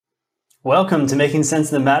Welcome to Making Sense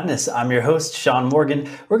of the Madness. I'm your host, Sean Morgan.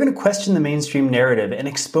 We're going to question the mainstream narrative and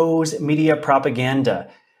expose media propaganda.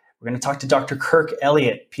 We're going to talk to Dr. Kirk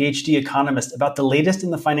Elliott, PhD economist, about the latest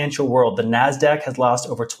in the financial world. The NASDAQ has lost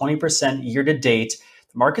over 20% year to date.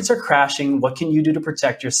 The markets are crashing. What can you do to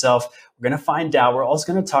protect yourself? We're going to find out. We're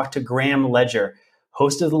also going to talk to Graham Ledger,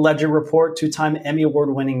 host of the Ledger Report, two-time Emmy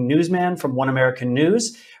Award-winning newsman from One American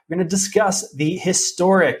News. We're going to discuss the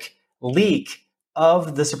historic leak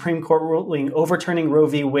of the Supreme Court ruling overturning Roe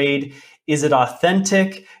v. Wade. Is it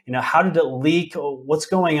authentic? How did it leak? What's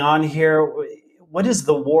going on here? What is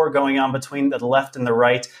the war going on between the left and the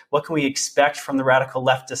right? What can we expect from the radical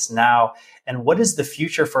leftists now? And what is the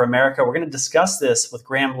future for America? We're going to discuss this with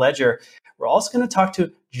Graham Ledger. We're also going to talk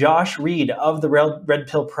to Josh Reid of the Red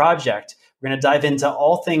Pill Project. We're going to dive into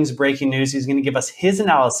all things breaking news. He's going to give us his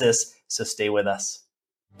analysis, so stay with us.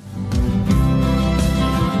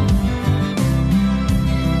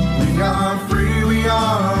 We are free, we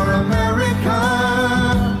are America.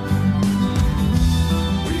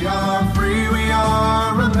 We are free, we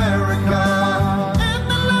are America. And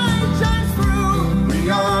the light shines through. We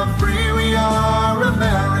are free, we are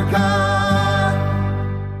America.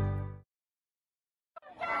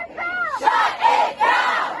 Shut it down!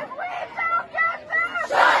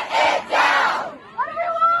 Shut it down! What do we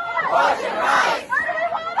want? Abortion rights! What do we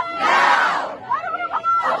want? Now! What do we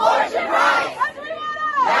want? Abortion rights! What do we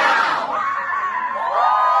want? Now!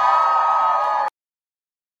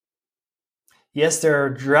 Yes, there are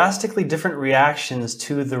drastically different reactions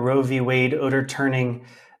to the Roe v. Wade overturning,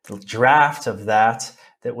 the draft of that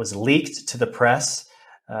was leaked to the press.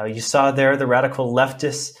 You saw there the radical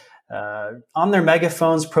leftists on their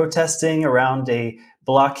megaphones protesting around a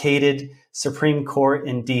blockaded Supreme Court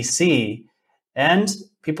in D.C. And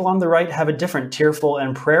people on the right have a different tearful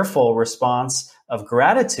and prayerful response of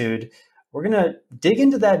gratitude. We're going to dig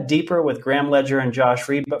into that deeper with Graham Ledger and Josh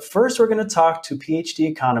Reid. But first, we're going to talk to PhD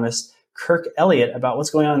economist Kirk Elliott about what's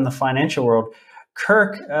going on in the financial world.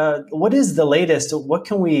 Kirk, what is the latest?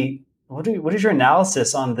 What is your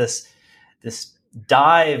analysis on this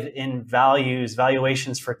dive in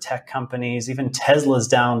valuations for tech companies? Even Tesla's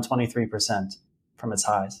down 23% from its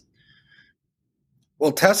highs.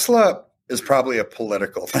 Well, Tesla is probably a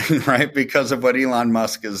political thing, right? Because of what Elon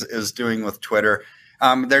Musk is doing with Twitter.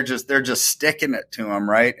 They're just sticking it to him,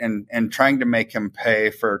 right? And trying to make him pay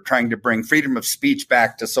for trying to bring freedom of speech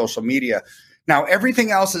back to social media. Now, everything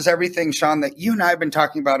else is everything, Sean, that you and I have been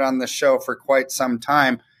talking about on this show for quite some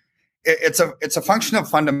time. It's a function of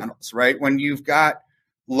fundamentals, right? When you've got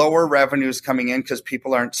lower revenues coming in because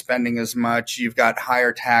people aren't spending as much, you've got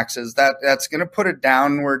higher taxes, that's going to put a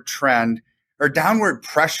downward trend or downward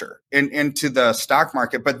pressure into the stock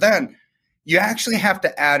market. But then you actually have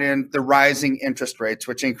to add in the rising interest rates,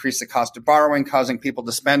 which increase the cost of borrowing, causing people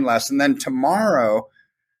to spend less. And then tomorrow,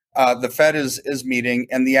 the Fed is meeting,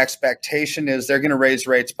 and the expectation is they're going to raise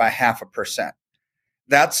rates by 0.5%.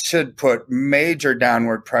 That should put major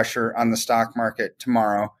downward pressure on the stock market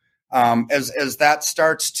tomorrow, as that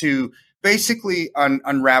starts to basically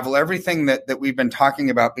unravel everything that we've been talking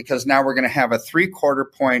about, because now we're going to have a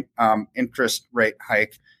 0.75 point interest rate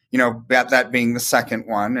hike. That being the second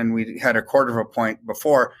one, and we had 0.25 point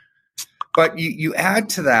before. But you add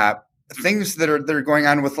to that things that are going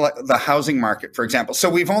on with the housing market, for example. So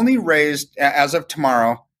we've only raised, as of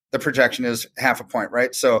tomorrow, the projection is 0.5 point,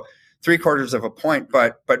 right? So 0.75 point,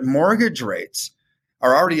 but mortgage rates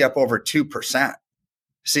are already up over 2%.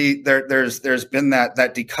 See, there's been that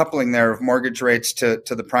decoupling there of mortgage rates to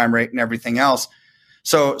the prime rate and everything else.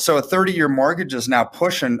 So a 30-year mortgage is now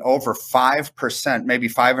pushing over 5%, maybe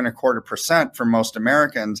 5.25% for most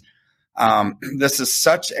Americans. This is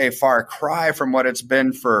such a far cry from what it's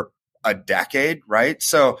been for a decade, right?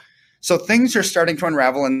 So things are starting to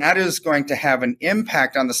unravel, and that is going to have an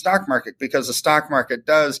impact on the stock market, because the stock market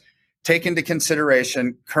does take into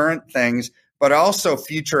consideration current things, but also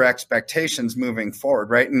future expectations moving forward,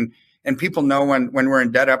 right? And people know when we're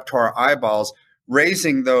in debt up to our eyeballs,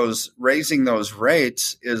 raising those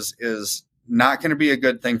rates is not going to be a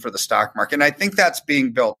good thing for the stock market. And I think that's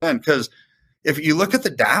being built in, because if you look at the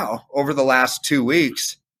Dow over the last 2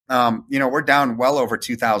 weeks, we're down well over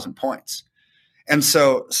 2,000 points. And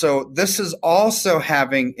so this is also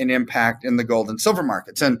having an impact in the gold and silver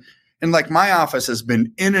markets. And like, my office has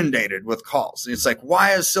been inundated with calls. It's like,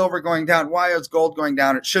 why is silver going down? Why is gold going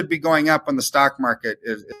down? It should be going up when the stock market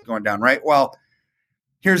is going down, right? Well,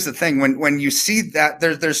 here's the thing. When you see that,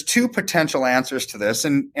 there's two potential answers to this,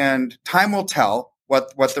 and time will tell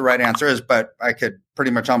what the right answer is, but I could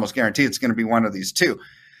pretty much almost guarantee it's going to be one of these two.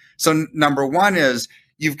 So number one is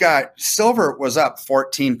you've got silver was up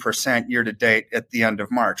 14% year to date at the end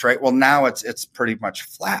of March, right? Well, now it's pretty much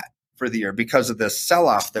flat for the year because of this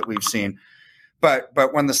sell-off that we've seen. But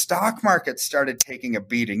when the stock market started taking a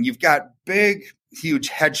beating, you've got big, huge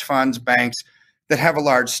hedge funds, banks that have a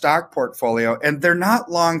large stock portfolio, and they're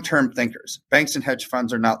not long-term thinkers. Banks and hedge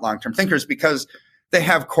funds are not long-term thinkers because they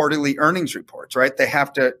have quarterly earnings reports, right? They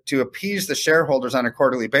have to appease the shareholders on a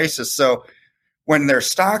quarterly basis. So when their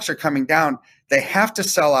stocks are coming down, they have to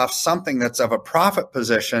sell off something that's of a profit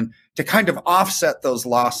position to kind of offset those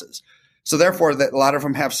losses. So therefore, that a lot of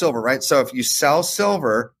them have silver, right? So if you sell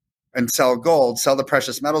silver and sell gold, sell the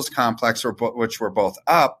precious metals complex, which were both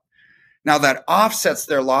up, now that offsets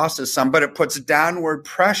their losses some, but it puts downward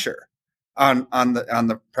pressure on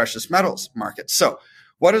the precious metals market. So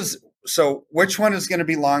which one is going to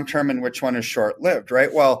be long-term and which one is short-lived,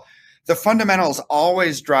 right? Well, the fundamentals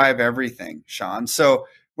always drive everything, Sean. So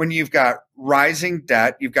when you've got rising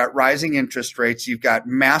debt, you've got rising interest rates, you've got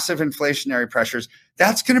massive inflationary pressures,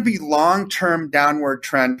 that's going to be long-term downward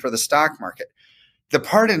trend for the stock market. The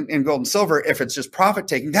part in gold and silver, if it's just profit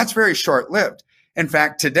taking, that's very short-lived. In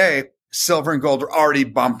fact, today, silver and gold are already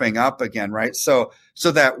bumping up again, right? So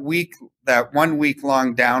that 1 week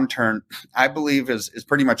long downturn, I believe is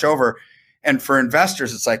pretty much over. And for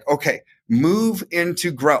investors, it's like, okay, move into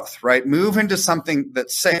growth, right? Move into something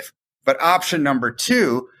that's safe. But option number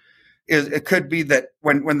two is it could be that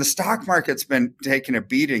when the stock market's been taking a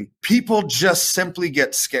beating, people just simply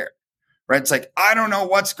get scared, right? It's like, I don't know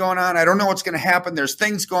what's going on. I don't know what's going to happen. There's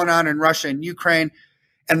things going on in Russia and Ukraine.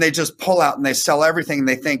 And they just pull out and they sell everything. And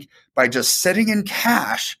they think by just sitting in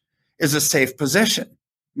cash is a safe position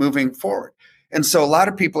moving forward. And so a lot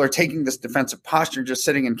of people are taking this defensive posture, just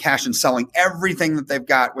sitting in cash and selling everything that they've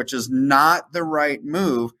got, which is not the right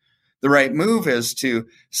move. The right move is to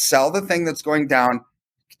sell the thing that's going down,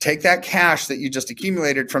 take that cash that you just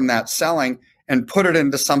accumulated from that selling and put it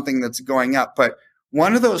into something that's going up. But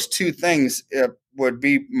one of those two things would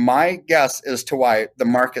be my guess as to why the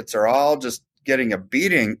markets are all just getting a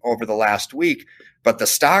beating over the last week, but the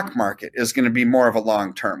stock market is going to be more of a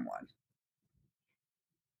long-term one.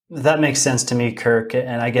 That makes sense to me, Kirk.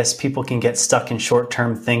 And I guess people can get stuck in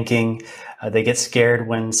short-term thinking. They get scared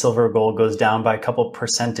when silver or gold goes down by a couple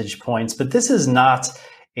percentage points. But this is not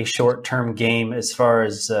a short-term game as far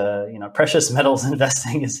as precious metals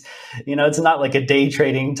investing is. It's not like a day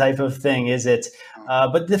trading type of thing, is it?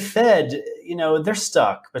 But the Fed, they're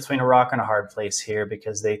stuck between a rock and a hard place here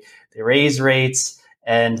because they raise rates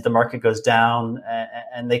and the market goes down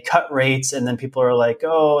and they cut rates. And then people are like,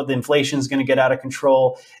 oh, the inflation is going to get out of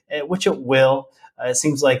control, which it will. It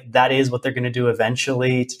seems like that is what they're going to do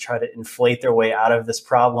eventually to try to inflate their way out of this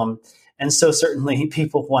problem. And so certainly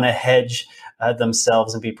people want to hedge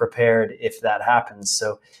themselves and be prepared if that happens.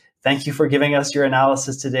 So thank you for giving us your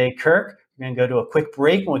analysis today, Kirk. We're going to go to a quick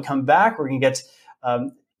break. When we come back, we're going to get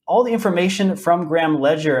all the information from Graham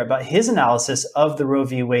Ledger about his analysis of the Roe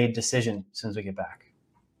v. Wade decision as soon as we get back.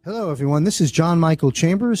 Hello, everyone. This is John Michael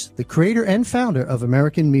Chambers, the creator and founder of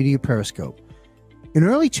American Media Periscope. In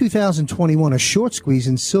early 2021, a short squeeze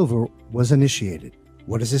in silver was initiated.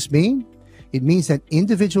 What does this mean? It means that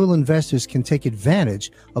individual investors can take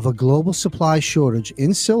advantage of a global supply shortage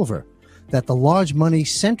in silver, that the large money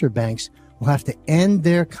center banks will have to end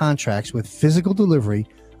their contracts with physical delivery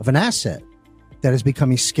of an asset that is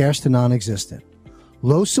becoming scarce to non-existent.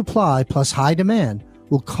 Low supply plus high demand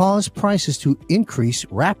will cause prices to increase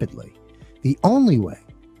rapidly. The only way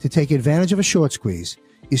to take advantage of a short squeeze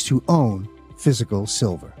is to own physical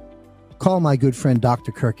silver. Call my good friend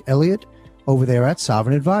Dr. Kirk Elliott over there at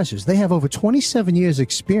Sovereign Advisors. They have over 27 years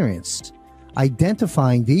experience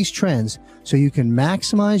identifying these trends so you can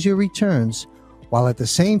maximize your returns while at the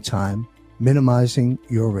same time minimizing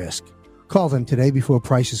your risk. Call them today before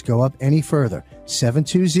prices go up any further.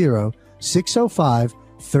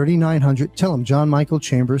 720-605-3900. Tell them John Michael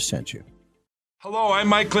Chambers sent you. Hello, I'm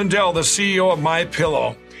Mike Lindell, the CEO of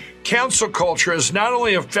MyPillow. Cancel culture has not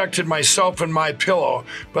only affected myself and MyPillow,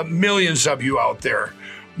 but millions of you out there.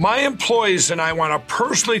 My employees and I want to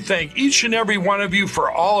personally thank each and every one of you for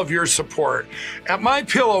all of your support. At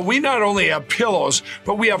MyPillow, we not only have pillows,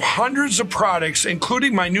 but we have hundreds of products,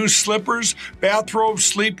 including my new slippers,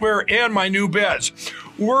 bathrobes, sleepwear, and my new beds.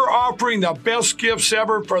 We're offering the best gifts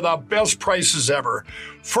ever for the best prices ever.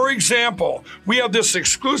 For example, we have this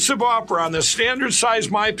exclusive offer on the standard size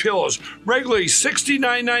MyPillows, regularly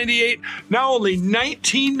 $69.98, now only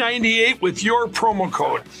 $19.98 with your promo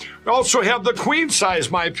code. We also have the queen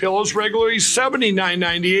size My Pillows, regularly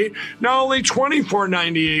 $79.98, now only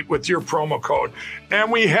 $24.98 with your promo code.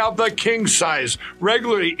 And we have the king size,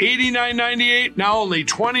 regularly $89.98, now only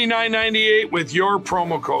 $29.98 with your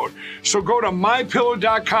promo code. So go to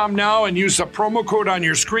mypillow.com now and use the promo code on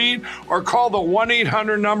your screen, or call the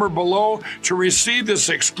 1-800 number below to receive this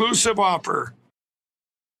exclusive offer.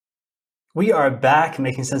 We are back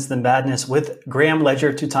making sense of the madness with Graham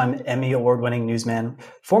Ledger, two-time Emmy award-winning newsman,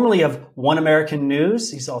 formerly of One American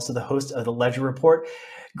News. He's also the host of the Ledger Report.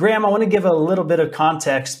 Graham, I want to give a little bit of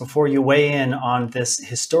context before you weigh in on this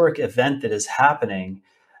historic event that is happening.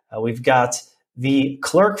 We've got the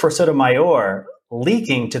clerk for Sotomayor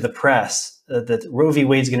leaking to the press that Roe v.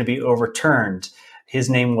 Wade is going to be overturned. His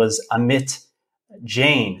name was Amit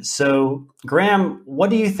Jain. So, Graham, what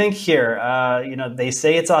do you think here? They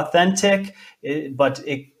say it's authentic, but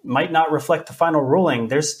it might not reflect the final ruling.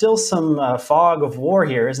 There's still some fog of war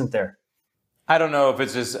here, isn't there? I don't know if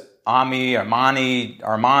it's just Armani,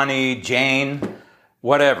 Jain,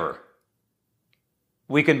 whatever.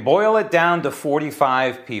 We can boil it down to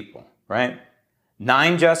 45 people, right?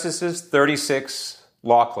 9 justices, 36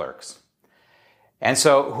 law clerks. And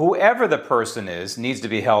so whoever the person is needs to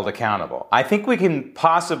be held accountable. I think we can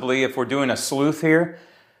possibly, if we're doing a sleuth here,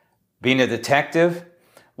 being a detective,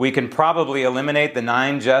 we can probably eliminate the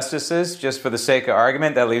 9 justices just for the sake of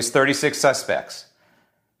argument. That leaves 36 suspects.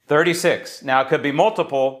 36. Now, it could be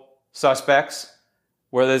multiple suspects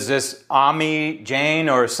where there's this Ami, Jain,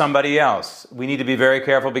 or somebody else. We need to be very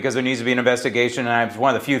careful because there needs to be an investigation. And it's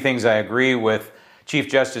one of the few things I agree with Chief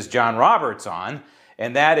Justice John Roberts on.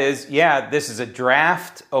 And that is, this is a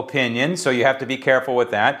draft opinion, so you have to be careful with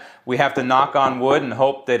that. We have to knock on wood and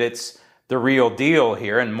hope that it's the real deal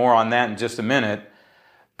here, and more on that in just a minute.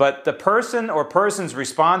 But the person or persons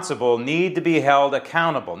responsible need to be held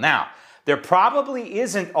accountable. Now, there probably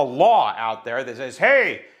isn't a law out there that says,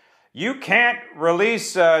 hey, you can't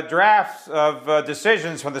release drafts of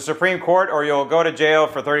decisions from the Supreme Court or you'll go to jail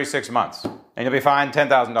for 36 months and you'll be fined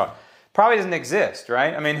 $10,000. Probably doesn't exist,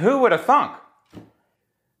 right? I mean, who would have thunk?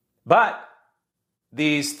 But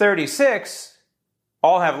these 36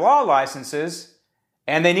 all have law licenses,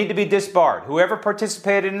 and they need to be disbarred. Whoever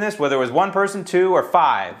participated in this, whether it was 1 person, 2, or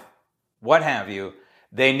 5, what have you,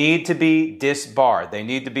 they need to be disbarred. They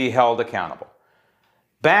need to be held accountable.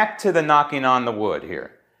 Back to the knocking on the wood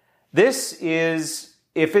here. This is,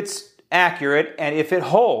 if it's accurate and if it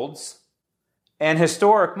holds, an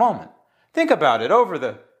historic moment. Think about it. Over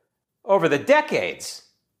the decades,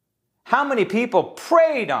 how many people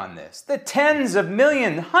preyed on this? The tens of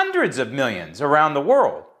millions, hundreds of millions around the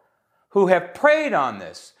world who have preyed on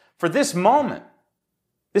this for this moment.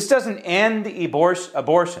 This doesn't end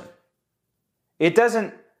abortion. It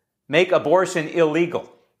doesn't make abortion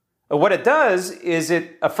illegal. What it does is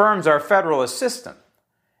it affirms our federalist system.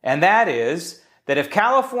 And that is that if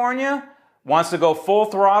California wants to go full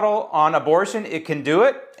throttle on abortion, it can do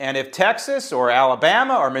it. And if Texas or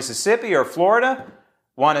Alabama or Mississippi or Florida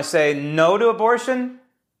want to say no to abortion,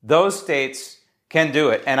 those states can do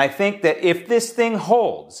it. And I think that if this thing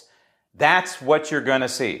holds, that's what you're going to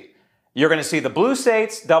see. You're going to see the blue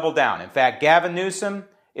states double down. In fact, Gavin Newsom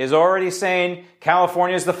is already saying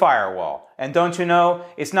California is the firewall. And don't you know,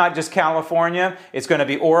 it's not just California. It's going to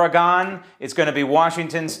be Oregon. It's going to be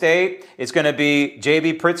Washington State. It's going to be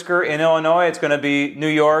J.B. Pritzker in Illinois. It's going to be New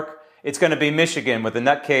York. It's going to be Michigan with the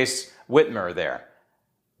nutcase Whitmer there.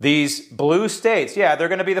 These blue states, they're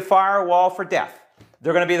going to be the firewall for death.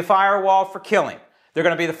 They're going to be the firewall for killing. They're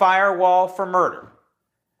going to be the firewall for murder.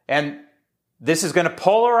 And this is going to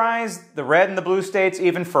polarize the red and the blue states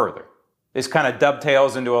even further. This kind of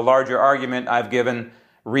dovetails into a larger argument I've given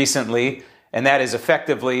recently, and that is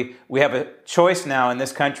effectively, we have a choice now in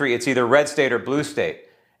this country. It's either red state or blue state.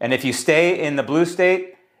 And if you stay in the blue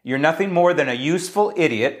state, you're nothing more than a useful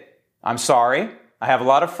idiot. I'm sorry. I have a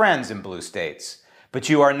lot of friends in blue states. But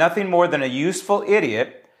you are nothing more than a useful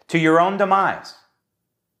idiot to your own demise.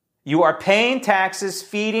 You are paying taxes,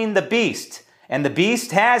 feeding the beast, and the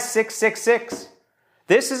beast has 666.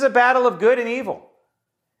 This is a battle of good and evil.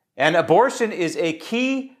 And abortion is a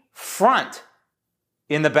key front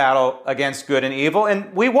in the battle against good and evil.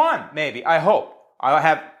 And we won, maybe, I hope. I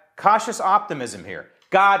have cautious optimism here.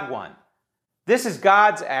 God won. This is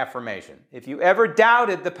God's affirmation. If you ever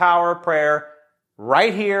doubted the power of prayer,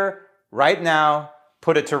 right here, right now,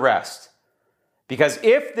 put it to rest. Because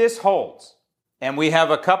if this holds, and we have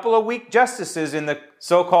a couple of weak justices in the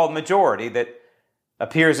so-called majority that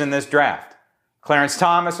appears in this draft. Clarence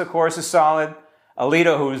Thomas, of course, is solid.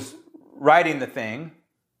 Alito, who's writing the thing,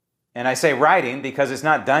 and I say writing because it's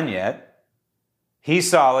not done yet, he's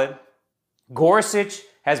solid. Gorsuch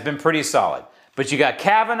has been pretty solid. But you got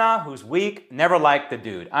Kavanaugh, who's weak, never liked the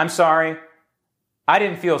dude. I'm sorry. I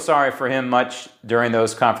didn't feel sorry for him much during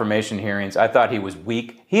those confirmation hearings. I thought he was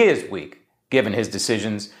weak. He is weak, given his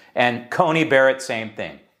decisions. And Coney Barrett, same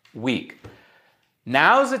thing. Weak.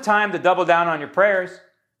 Now's the time to double down on your prayers.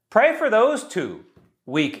 Pray for those two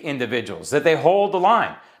weak individuals, that they hold the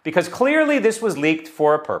line. Because clearly this was leaked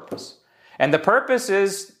for a purpose. And the purpose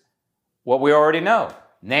is what we already know.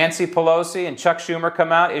 Nancy Pelosi and Chuck Schumer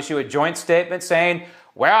come out, issue a joint statement saying,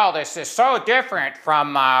 well, this is so different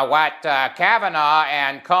from what Kavanaugh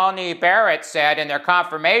and Coney Barrett said in their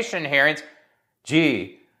confirmation hearings.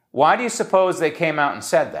 Gee, why do you suppose they came out and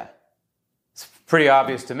said that? It's pretty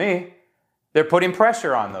obvious to me. They're putting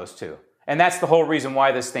pressure on those two. And that's the whole reason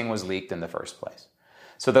why this thing was leaked in the first place.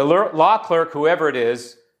 So the law clerk, whoever it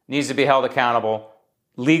is, needs to be held accountable,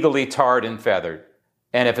 legally tarred and feathered.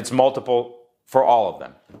 And if it's multiple, for all of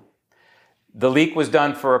them. The leak was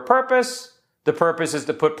done for a purpose. The purpose is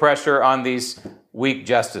to put pressure on these weak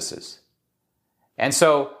justices. And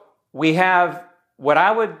so we have what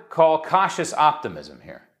I would call cautious optimism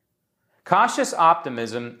here. Cautious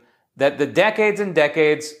optimism that the decades and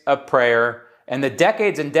decades of prayer and the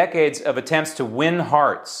decades and decades of attempts to win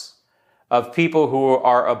hearts of people who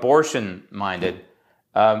are abortion-minded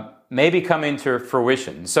may be coming to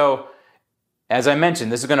fruition. So, as I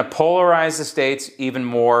mentioned, this is going to polarize the states even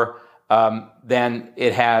more than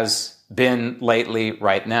it has been lately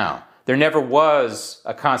right now. There never was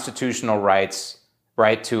a constitutional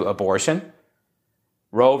right to abortion.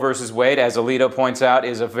 Roe versus Wade, as Alito points out,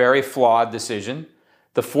 is a very flawed decision.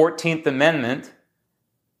 The 14th Amendment,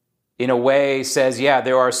 in a way, says, yeah,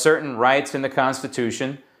 there are certain rights in the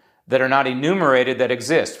Constitution that are not enumerated that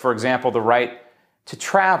exist. For example, the right to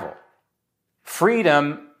travel.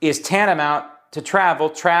 Freedom is tantamount to travel.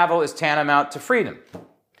 Travel is tantamount to freedom.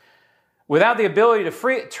 Without the ability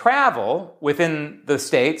to travel within the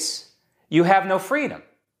states, you have no freedom,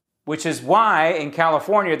 which is why in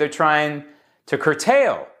California they're trying to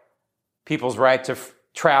curtail people's right to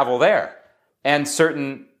travel there. And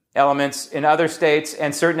certain elements in other states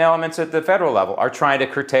and certain elements at the federal level are trying to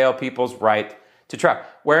curtail people's right to travel.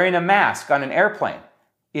 Wearing a mask on an airplane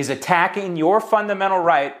is attacking your fundamental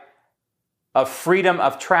right of freedom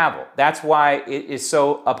of travel. That's why it is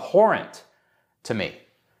so abhorrent to me.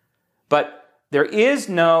 But there is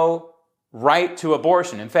no right to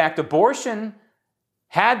abortion. In fact, abortion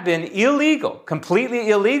had been illegal, completely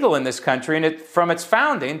illegal in this country, and from its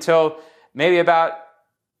founding till maybe about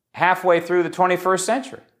halfway through the 21st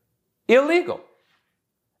century. Illegal.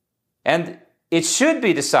 And it should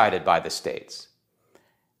be decided by the states.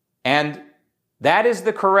 And that is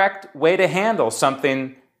the correct way to handle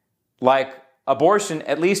something like abortion,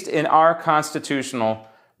 at least in our constitutional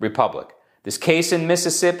republic. This case in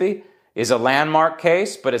Mississippi is a landmark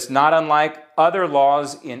case, but it's not unlike other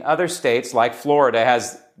laws in other states, like Florida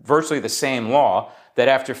has virtually the same law, that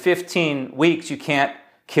after 15 weeks you can't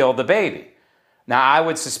kill the baby. Now, I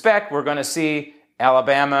would suspect we're going to see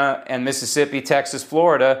Alabama and Mississippi, Texas,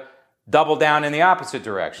 Florida double down in the opposite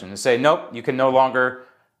direction and say, nope, you can no longer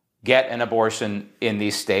get an abortion in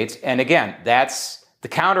these states. And again, that's the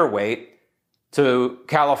counterweight to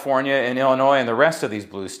California and Illinois and the rest of these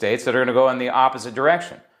blue states that are going to go in the opposite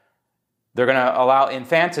direction. They're going to allow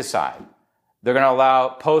infanticide. They're going to allow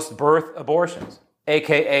post-birth abortions,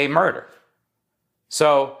 aka murder.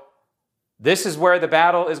 So this is where the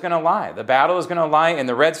battle is going to lie. The battle is going to lie in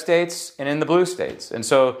the red states and in the blue states. And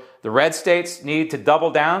so the red states need to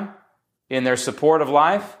double down in their support of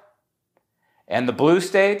life. And the blue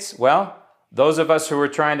states, well, those of us who are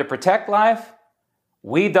trying to protect life,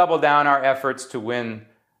 we double down our efforts to win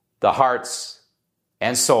the hearts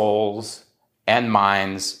and souls and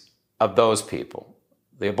minds of those people.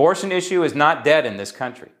 The abortion issue is not dead in this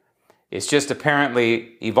country. It's just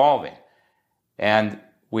apparently evolving. And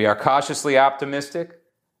we are cautiously optimistic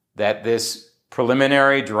that this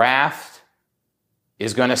preliminary draft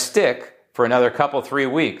is going to stick for another couple, 3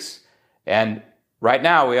 weeks. And right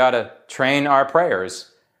now, we ought to train our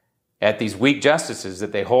prayers at these weak justices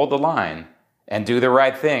that they hold the line and do the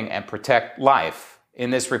right thing and protect life in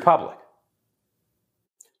this republic.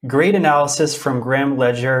 Great analysis from Graham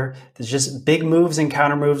Ledger. There's just big moves and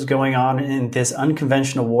counter moves going on in this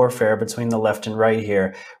unconventional warfare between the left and right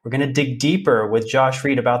here. We're going to dig deeper with Josh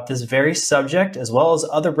Reid about this very subject, as well as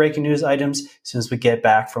other breaking news items, as soon as we get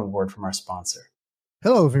back from a word from our sponsor.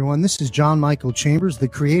 Hello, everyone. This is John Michael Chambers, the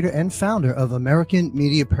creator and founder of American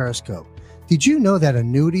Media Periscope. Did you know that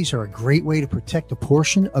annuities are a great way to protect a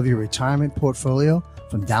portion of your retirement portfolio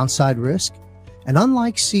from downside risk? And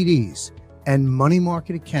unlike CDs and money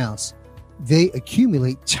market accounts, they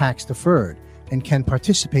accumulate tax deferred. and can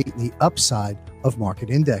participate in the upside of market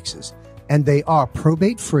indexes. And they are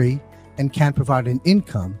probate-free and can provide an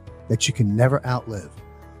income that you can never outlive.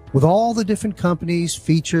 With all the different companies,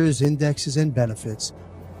 features, indexes, and benefits,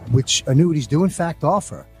 which annuities do in fact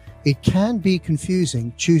offer, it can be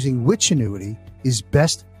confusing choosing which annuity is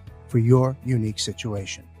best for your unique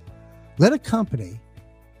situation. Let a company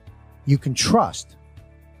you can trust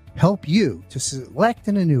help you to select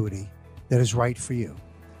an annuity that is right for you.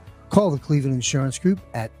 Call the Cleveland Insurance Group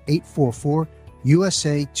at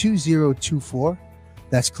 844-USA-2024.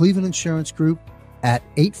 That's Cleveland Insurance Group at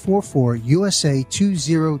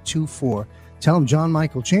 844-USA-2024. Tell them John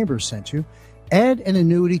Michael Chambers sent you. Add an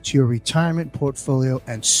annuity to your retirement portfolio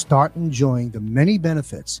and start enjoying the many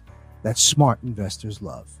benefits that smart investors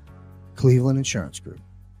love. Cleveland Insurance Group.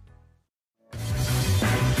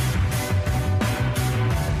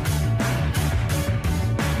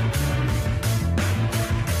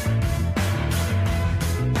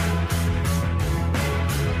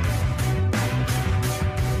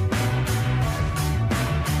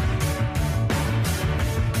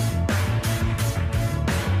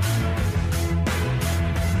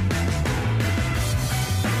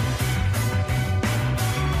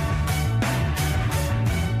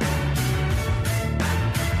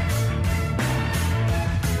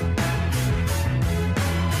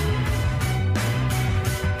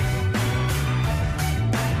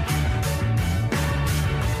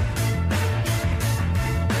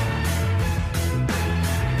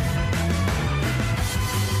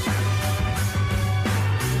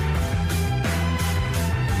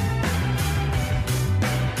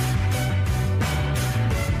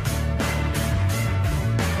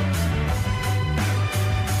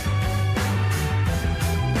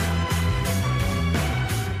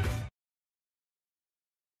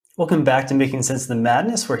 Welcome back to Making Sense of the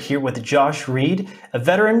Madness. We're here with Josh Reid, a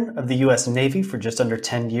veteran of the U.S. Navy for just under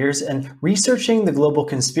 10 years and researching the global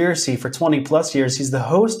conspiracy for 20 plus years. He's the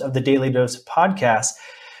host of the Daily Dose podcast.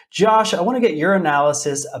 Josh, I want to get your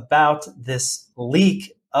analysis about this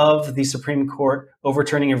leak of the Supreme Court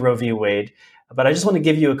overturning of Roe v. Wade, but I just want to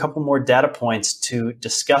give you a couple more data points to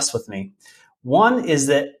discuss with me. One is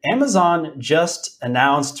that Amazon just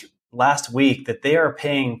announced last week that they are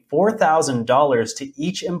paying $4,000 to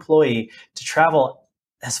each employee to travel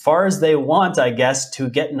as far as they want, I guess, to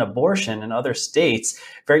get an abortion in other states.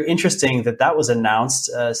 Very interesting that that was announced,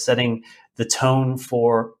 setting the tone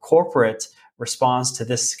for corporate response to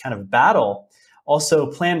this kind of battle. Also,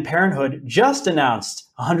 Planned Parenthood just announced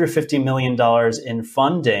 $150 million in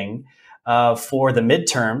funding for the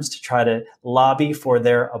midterms to try to lobby for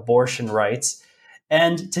their abortion rights.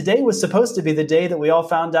 And today was supposed to be the day that we all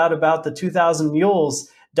found out about the 2000 Mules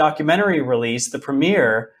documentary release, the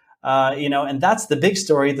premiere, and that's the big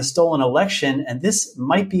story, the stolen election. And this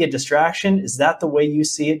might be a distraction. Is that the way you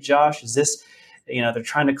see it, Josh? Is this, they're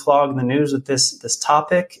trying to clog the news with this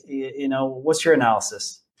topic? What's your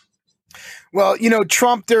analysis? Well,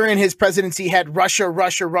 Trump during his presidency had Russia,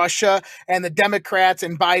 and the Democrats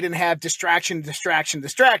and Biden have distraction.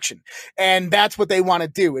 And that's what they want to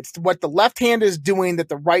do. It's what the left hand is doing that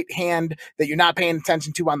the right hand, that you're not paying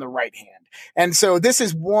attention to on the right hand. And so this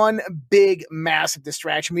is one big, massive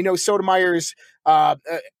distraction. We know Sotomayor's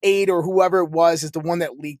aide or whoever it was is the one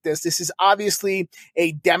that leaked this. This is obviously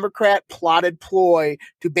a Democrat plotted ploy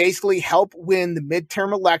to basically help win the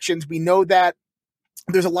midterm elections. We know that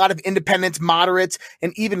there's a lot of independents, moderates,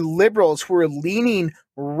 and even liberals who are leaning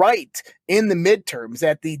right in the midterms,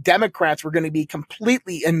 that the Democrats were going to be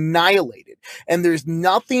completely annihilated. And there's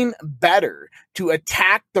nothing better to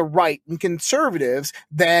attack the right and conservatives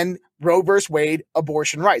than Roe versus Wade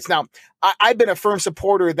abortion rights. Now, I've been a firm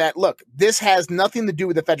supporter that, look, this has nothing to do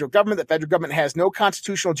with the federal government. The federal government has no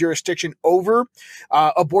constitutional jurisdiction over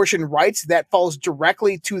abortion rights. That falls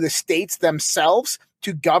directly to the states themselves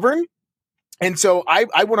to govern. And so I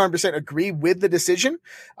 100% agree with the decision.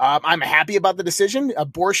 I'm happy about the decision.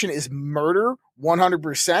 Abortion is murder,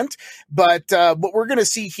 100%. But what we're going to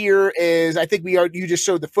see here is, I think you just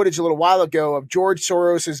showed the footage a little while ago of George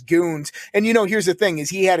Soros's goons. And here's the thing: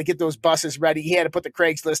 is he had to get those buses ready. He had to put the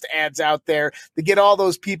Craigslist ads out there to get all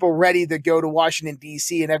those people ready to go to Washington,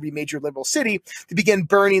 D.C. and every major liberal city to begin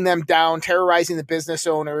burning them down, terrorizing the business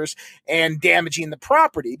owners, and damaging the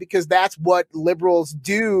property, because that's what liberals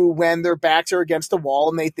do when their backs are against the wall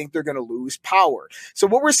and they think they're going to lose power. So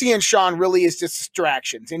what we're seeing, Sean, really is just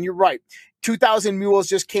distractions. And you're right. 2000 Mules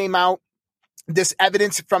just came out. This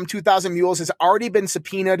evidence from 2,000 Mules has already been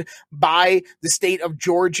subpoenaed by the state of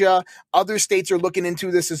Georgia. Other states are looking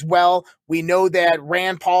into this as well. We know that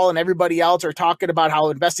Rand Paul and everybody else are talking about how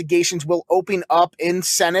investigations will open up in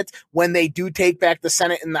Senate when they do take back the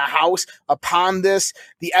Senate and the House upon this.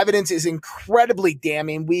 The evidence is incredibly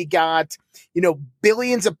damning. We got,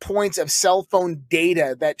 billions of points of cell phone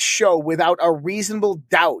data that show without a reasonable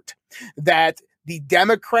doubt that the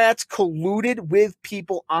Democrats colluded with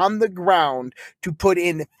people on the ground to put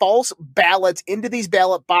in false ballots into these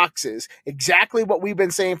ballot boxes, exactly what we've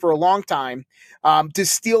been saying for a long time, to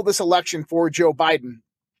steal this election for Joe Biden.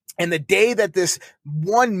 And the day that this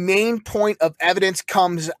one main point of evidence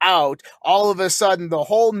comes out, all of a sudden the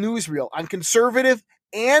whole newsreel on conservative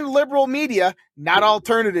and liberal media, not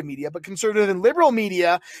alternative media, but conservative and liberal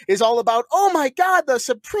media, is all about, oh my God, the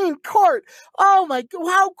Supreme Court. Oh my God,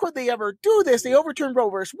 how could they ever do this? They overturned Roe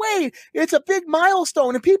versus Wade. It's a big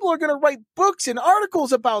milestone, and people are going to write books and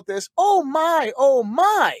articles about this. Oh my, oh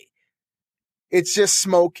my. It's just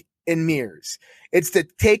smoke and mirrors. It's to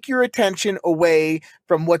take your attention away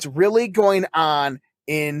from what's really going on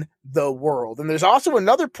in the world. And there's also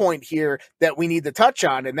another point here that we need to touch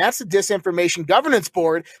on, and that's the Disinformation Governance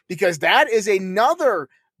Board, because that is another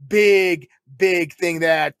big thing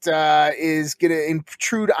that is going to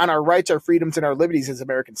intrude on our rights, our freedoms, and our liberties as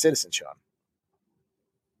American citizens, Sean.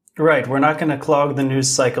 Right. We're not going to clog the news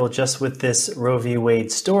cycle just with this Roe v.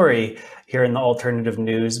 Wade story here in the alternative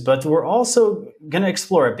news, but we're also going to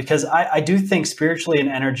explore it because I do think spiritually and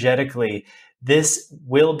energetically, this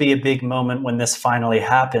will be a big moment when this finally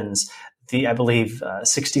happens. I believe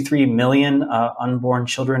 63 million unborn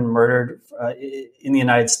children murdered in the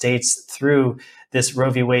United States through this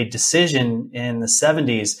Roe v. Wade decision in the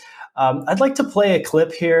 70s. I'd like to play a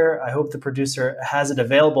clip here. I hope the producer has it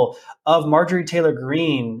available of Marjorie Taylor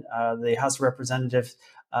Greene, the House of Representatives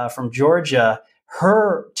from Georgia,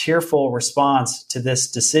 her tearful response to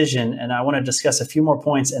this decision. And I want to discuss a few more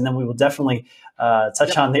points, and then we will definitely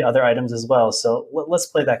touch on the other items as well. So let's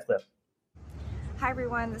play that clip. Hi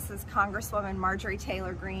everyone, this is Congresswoman Marjorie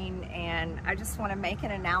Taylor Greene, and I just want to make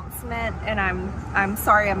an announcement, and I'm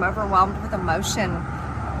sorry I'm overwhelmed with emotion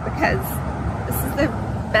because this is the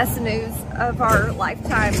best news of our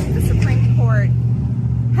lifetime. The Supreme Court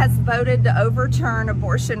has voted to overturn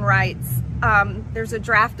abortion rights. There's a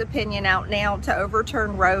draft opinion out now to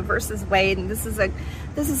overturn Roe versus Wade, and this is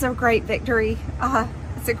a great victory.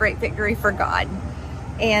 It's a great victory for God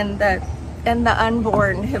and the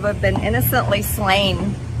unborn who have been innocently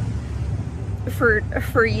slain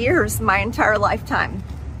for years, my entire lifetime.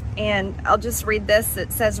 And I'll just read this.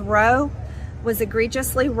 It says, Roe was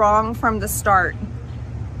egregiously wrong from the start.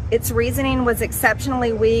 Its reasoning was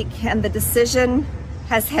exceptionally weak, and the decision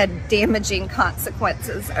has had damaging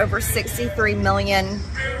consequences. Over 63 million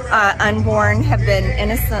unborn have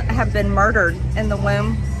been murdered in the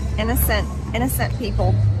womb. Innocent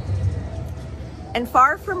people. And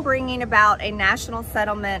far from bringing about a national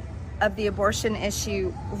settlement of the abortion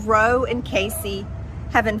issue, Roe and Casey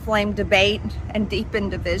have inflamed debate and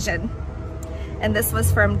deepened division. And this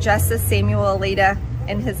was from Justice Samuel Alito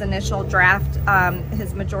in his initial draft,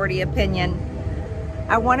 his majority opinion.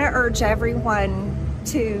 I want to urge everyone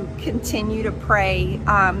to continue to pray.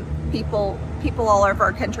 People all over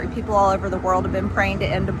our country, people all over the world have been praying to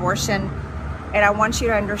end abortion. And I want you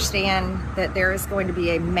to understand that there is going to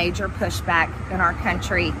be a major pushback in our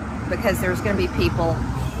country because there's going to be people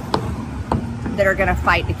that are going to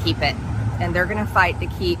fight to keep it. And they're going to fight to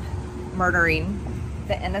keep murdering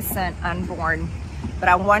the innocent unborn. But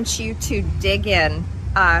I want you to dig in.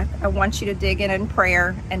 I want you to dig in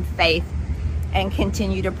prayer and faith and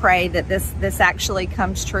continue to pray that this actually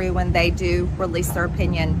comes true when they do release their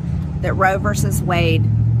opinion, that Roe versus Wade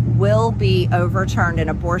will be overturned and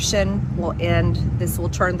abortion will end. This will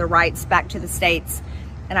turn the rights back to the states.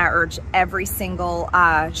 And I urge every single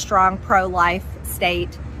strong pro-life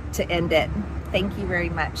state to end it. Thank you very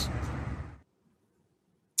much.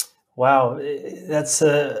 Wow, that's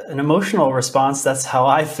an emotional response. That's how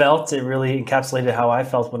I felt. It really encapsulated how I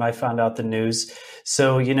felt when I found out the news.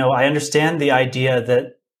 So, I understand the idea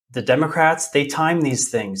that the Democrats, they time these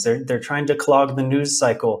things. They're trying to clog the news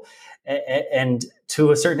cycle. And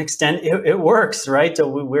to a certain extent, it works, right?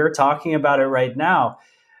 We're talking about it right now.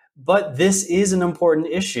 But this is an important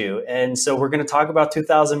issue. And so we're going to talk about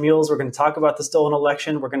 2,000 Mules. We're going to talk about the stolen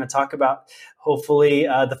election. We're going to talk about, hopefully,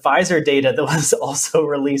 the Pfizer data that was also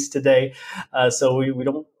released today. So we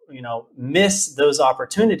don't, miss those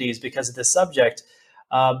opportunities because of this subject.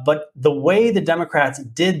 But the way the Democrats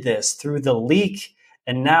did this through the leak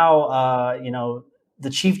and now, the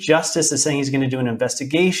Chief Justice is saying he's going to do an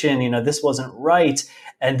investigation. This wasn't right.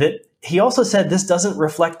 And that he also said this doesn't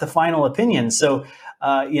reflect the final opinion. So,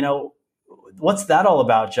 what's that all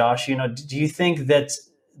about, Josh? Do you think that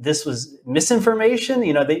this was misinformation?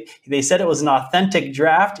 They said it was an authentic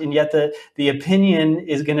draft, and yet the opinion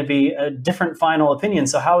is going to be a different final opinion.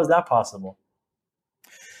 So how is that possible?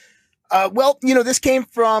 This came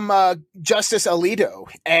from Justice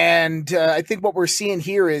Alito, and I think what we're seeing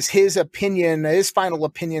here is his opinion, his final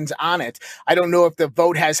opinions on it. I don't know if the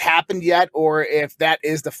vote has happened yet or if that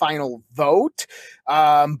is the final vote,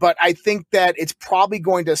 but I think that it's probably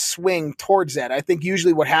going to swing towards that. I think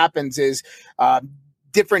usually what happens is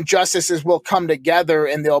different justices will come together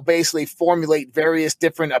and they'll basically formulate various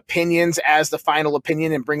different opinions as the final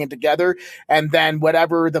opinion and bring it together. And then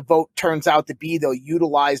whatever the vote turns out to be, they'll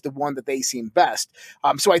utilize the one that they seem best.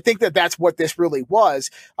 So I think that that's what this really was.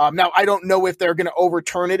 Now, I don't know if they're going to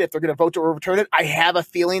overturn it, if they're going to vote to overturn it. I have a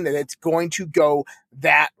feeling that it's going to go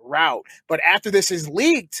that route. But after this is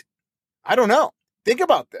leaked, I don't know. Think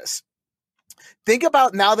about this. Think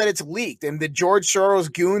about now that it's leaked and the George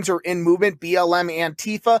Soros goons are in movement, BLM,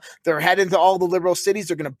 Antifa. They're heading to all the liberal cities.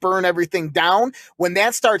 They're going to burn everything down. When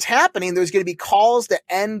that starts happening, there's going to be calls to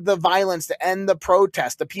end the violence, to end the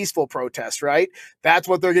protest, the peaceful protest, right? That's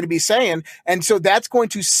what they're going to be saying. And so that's going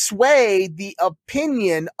to sway the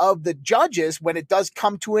opinion of the judges when it does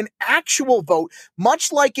come to an actual vote,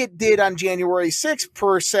 much like it did on January 6th,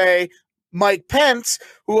 per se. Mike Pence,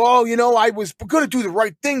 who, I was going to do the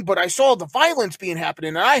right thing, but I saw the violence being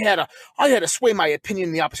happening, and I had to sway my opinion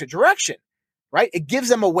in the opposite direction, right? It gives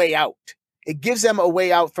them a way out. It gives them a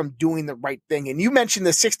way out from doing the right thing. And you mentioned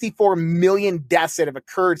the 64 million deaths that have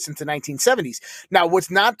occurred since the 1970s. Now, what's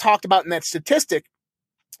not talked about in that statistic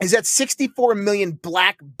is that 64 million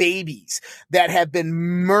black babies that have been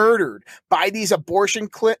murdered by these abortion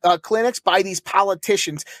clinics, by these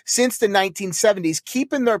politicians since the 1970s,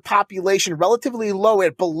 keeping their population relatively low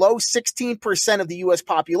at below 16% of the U.S.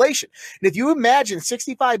 population. And if you imagine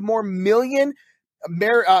 65 more million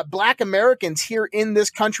Black Americans here in this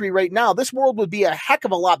country right now, this world would be a heck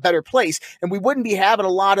of a lot better place. And we wouldn't be having a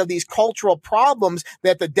lot of these cultural problems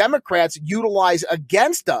that the Democrats utilize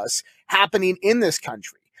against us happening in this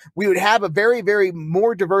country. We would have a very, very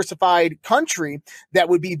more diversified country that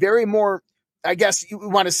would be very more, I guess you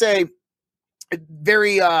want to say,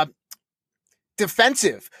 very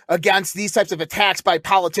defensive against these types of attacks by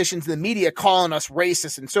politicians in the media calling us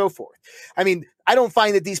racist and so forth. I mean, I don't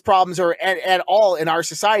find that these problems are at all in our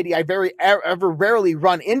society. I ever rarely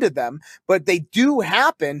run into them, but they do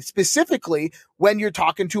happen specifically when you're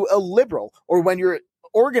talking to a liberal or when you're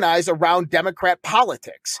organized around Democrat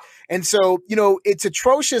politics. And so, it's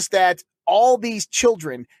atrocious that all these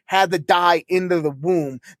children had to die into the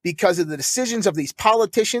womb because of the decisions of these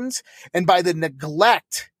politicians and by the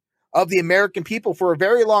neglect of the American people for a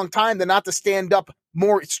very long time to not to stand up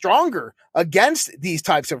more stronger against these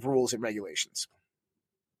types of rules and regulations.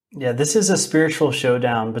 Yeah, this is a spiritual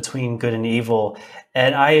showdown between good and evil.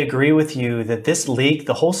 And I agree with you that this leak,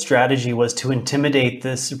 the whole strategy was to intimidate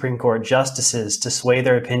the Supreme Court justices, to sway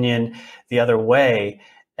their opinion the other way.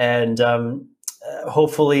 And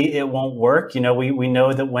hopefully it won't work. We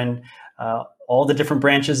know that when all the different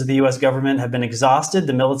branches of the U.S. government have been exhausted,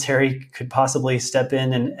 the military could possibly step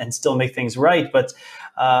in and still make things right. But,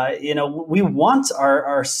 we want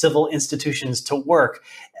our civil institutions to work.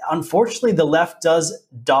 Unfortunately, the left does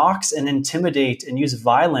dox and intimidate and use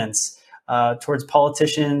violence towards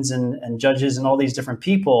politicians and judges and all these different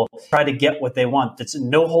people, try to get what they want. It's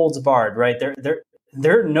no holds barred, right?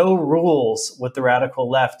 There are no rules with the radical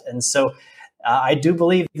left. And so I do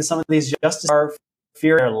believe that some of these justices are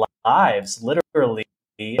fearing their lives, literally.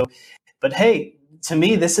 But hey, to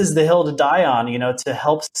me, this is the hill to die on, to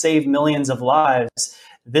help save millions of lives.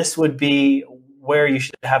 This would be where you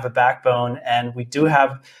should have a backbone. And we do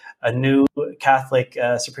have a new Catholic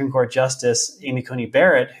Supreme Court Justice, Amy Coney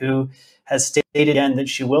Barrett, who has stated again that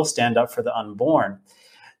she will stand up for the unborn.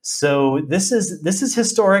 So this is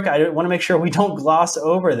historic. I want to make sure we don't gloss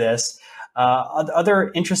over this.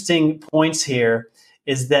 Other interesting points here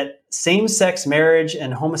is that same-sex marriage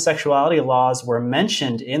and homosexuality laws were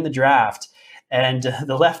mentioned in the draft, and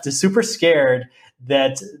the left is super scared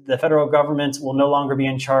that the federal government will no longer be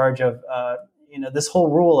in charge of this whole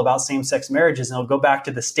rule about same-sex marriages, and it'll go back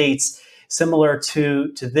to the states, similar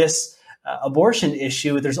to this abortion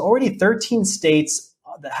issue. There's already 13 states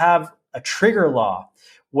that have a trigger law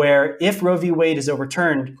where if Roe v. Wade is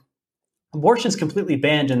overturned, abortion is completely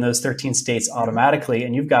banned in those 13 states automatically,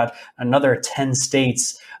 and you've got another 10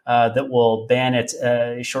 states that will ban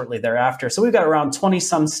it shortly thereafter. So we've got around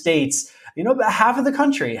 20-some states about half of the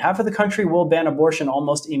country will ban abortion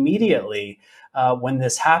almost immediately when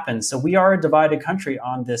this happens. So we are a divided country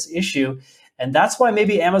on this issue. And that's why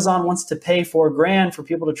maybe Amazon wants to pay $4,000 for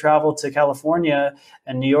people to travel to California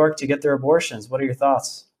and New York to get their abortions. What are your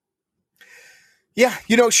thoughts? Yeah,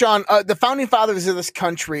 Sean, the founding fathers of this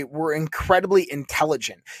country were incredibly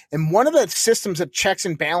intelligent. And one of the systems of checks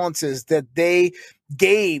and balances that they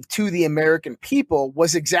gave to the American people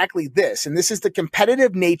was exactly this. And this is the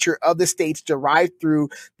competitive nature of the states derived through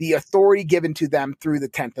the authority given to them through the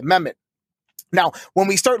 10th Amendment. Now, when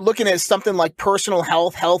we start looking at something like personal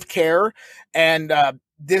health care, and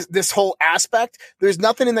this whole aspect, there's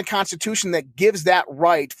nothing in the Constitution that gives that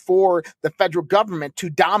right for the federal government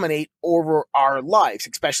to dominate over our lives,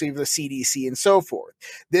 especially the CDC and so forth.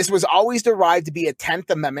 This was always derived to be a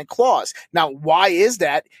 10th Amendment clause. Now, why is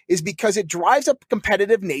that? Is because it drives up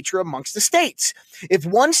competitive nature amongst the states. If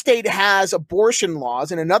one state has abortion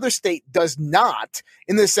laws and another state does not,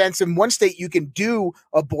 in the sense in one state you can do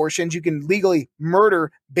abortions, you can legally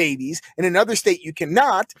murder babies, in another state you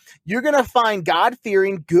cannot, you're going to find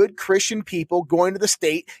God-fearing, good Christian people going to the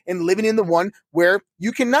state and living in the one where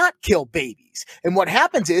you cannot kill babies. And what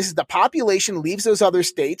happens is the population leaves those other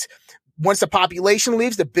states. Once the population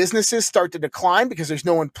leaves, the businesses start to decline because there's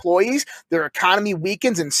no employees. Their economy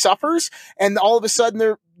weakens and suffers, and all of a sudden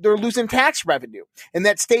they're losing tax revenue. And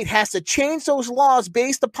that state has to change those laws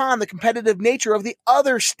based upon the competitive nature of the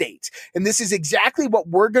other states. And this is exactly what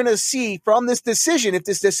we're going to see from this decision, if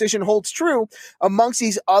this decision holds true, amongst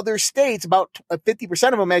these other states, about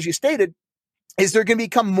 50% of them, as you stated, is they're going to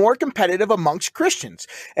become more competitive amongst Christians.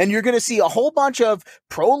 And you're going to see a whole bunch of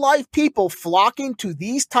pro-life people flocking to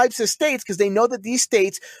these types of states because they know that these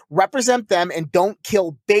states represent them and don't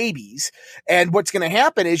kill babies. And what's going to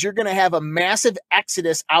happen is you're going to have a massive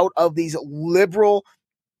exodus out of these liberal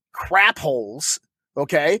crap holes.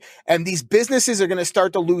 Okay. And these businesses are going to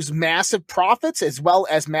start to lose massive profits as well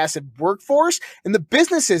as massive workforce. And the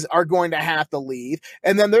businesses are going to have to leave.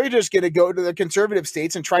 And then they're just going to go to the conservative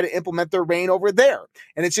states and try to implement their reign over there.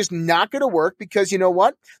 And it's just not going to work because you know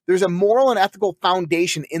what? There's a moral and ethical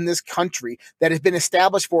foundation in this country that has been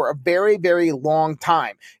established for a very, very long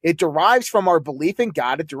time. It derives from our belief in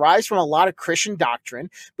God. It derives from a lot of Christian doctrine.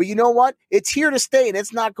 But you know what? It's here to stay and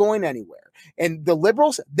it's not going anywhere. And the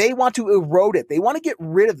liberals, they want to erode it. They want to get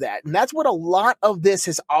rid of that. And that's what a lot of this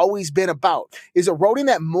has always been about, is eroding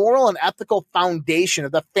that moral and ethical foundation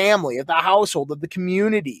of the family, of the household, of the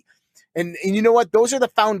community. And you know what? Those are the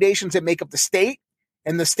foundations that make up the state.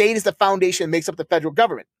 And the state is the foundation that makes up the federal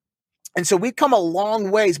government. And so we've come a long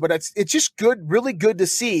ways, but it's just good, really good to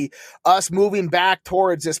see us moving back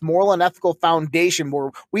towards this moral and ethical foundation where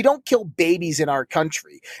we don't kill babies in our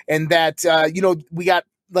country. And that, we got,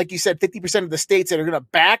 like you said, 50% of the states that are going to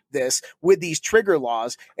back this with these trigger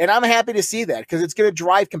laws. And I'm happy to see that because it's going to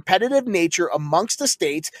drive competitive nature amongst the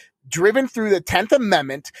states driven through the 10th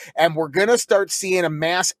Amendment. And we're going to start seeing a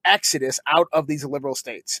mass exodus out of these liberal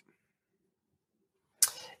states.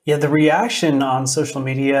 Yeah, the reaction on social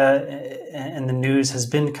media and the news has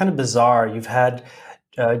been kind of bizarre. You've had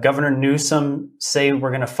Governor Newsom say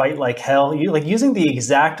we're going to fight like hell, using the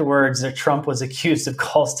exact words that Trump was accused of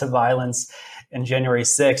calls to violence in January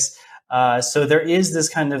 6th. So there is this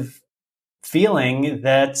kind of feeling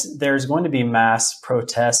that there's going to be mass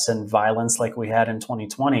protests and violence like we had in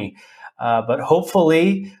 2020. But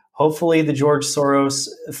hopefully the George Soros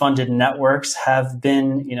funded networks have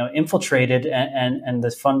been, infiltrated and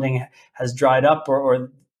the funding has dried up or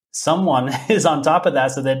someone is on top of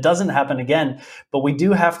that so that it doesn't happen again. But we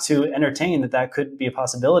do have to entertain that could be a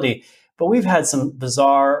possibility. But we've had some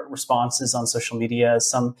bizarre responses on social media.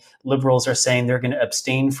 Some liberals are saying they're going to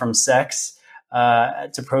abstain from sex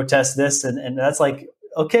to protest this. And that's like,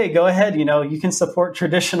 okay, go ahead. You can support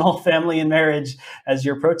traditional family and marriage as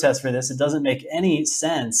your protest for this. It doesn't make any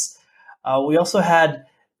sense. We also had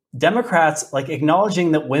Democrats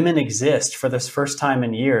acknowledging that women exist for this first time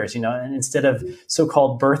in years, and instead of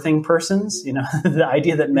so-called birthing persons, the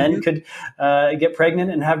idea that men could get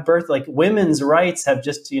pregnant and have birth, women's rights have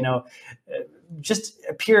just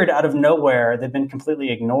appeared out of nowhere. They've been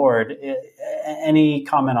completely ignored. Any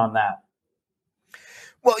comment on that?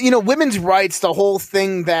 Well, women's rights, the whole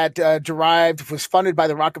thing that was funded by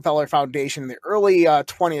the Rockefeller Foundation in the early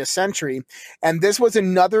 20th century. And this was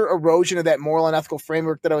another erosion of that moral and ethical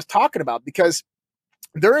framework that I was talking about, because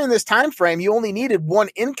during this time frame, you only needed one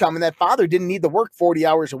income, and that father didn't need to work 40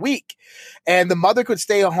 hours a week. And the mother could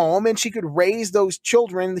stay at home and she could raise those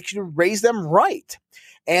children. She could raise them right.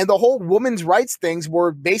 And the whole women's rights things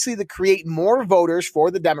were basically to create more voters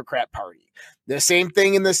for the Democrat Party. The same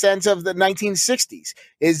thing in the sense of the 1960s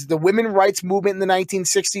is the women rights movement in the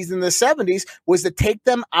 1960s and the 70s was to take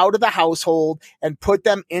them out of the household and put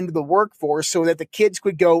them into the workforce so that the kids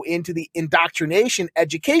could go into the indoctrination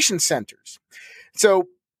education centers. So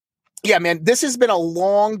yeah, man, this has been a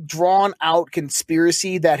long, drawn out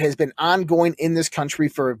conspiracy that has been ongoing in this country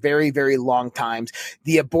for a very, very long time.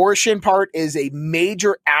 The abortion part is a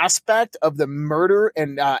major aspect of the murder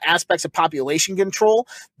and aspects of population control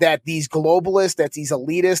that these globalists, that these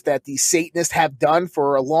elitists, that these Satanists have done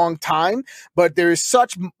for a long time. But there's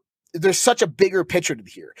such a bigger picture to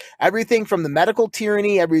here. Everything from the medical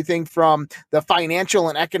tyranny, everything from the financial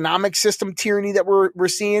and economic system tyranny that we're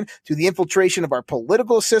seeing to the infiltration of our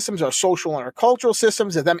political systems, our social and our cultural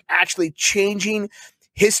systems, of them actually changing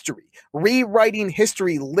history, rewriting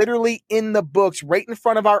history literally in the books right in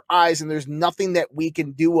front of our eyes. And there's nothing that we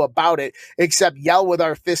can do about it except yell with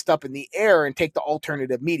our fist up in the air and take the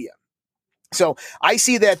alternative media. So I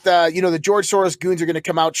see that, the George Soros goons are going to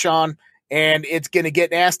come out, Sean, and it's going to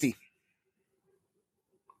get nasty.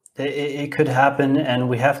 It could happen, and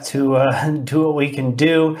we have to do what we can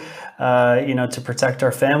do, to protect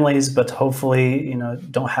our families, but hopefully,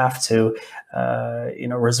 don't have to,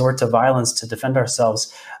 resort to violence to defend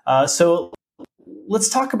ourselves. So let's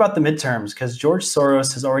talk about the midterms, because George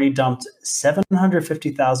Soros has already dumped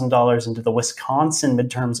 $750,000 into the Wisconsin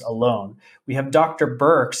midterms alone. We have Dr.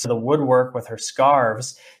 Birx, the woodwork with her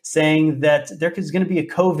scarves, saying that there is going to be a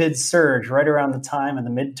COVID surge right around the time of the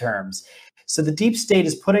midterms. So the deep state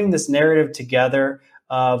is putting this narrative together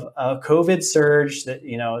of a COVID surge that,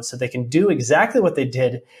 so they can do exactly what they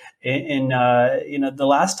did in the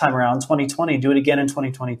last time around, 2020, do it again in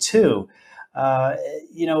 2022.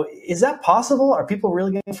 Is that possible? Are people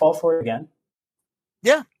really going to fall for it again?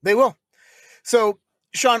 Yeah, they will. So,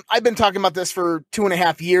 Sean, I've been talking about this for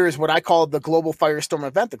 2.5 years, what I call the global firestorm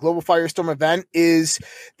event. The global firestorm event is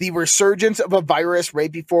the resurgence of a virus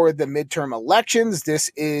right before the midterm elections. This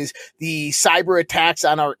is the cyber attacks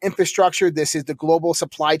on our infrastructure. This is the global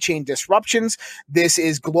supply chain disruptions. This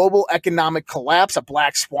is global economic collapse, a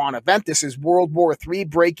black swan event. This is World War III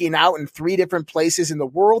breaking out in 3 different places in the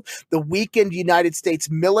world. The weakened United States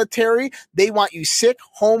military, they want you sick,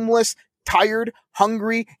 homeless, tired,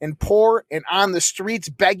 hungry, and poor, and on the streets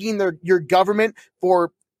begging your government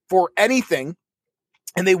for anything.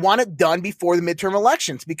 And they want it done before the midterm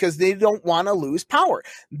elections because they don't want to lose power.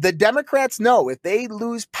 The Democrats know if they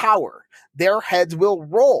lose power, their heads will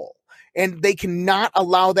roll. And they cannot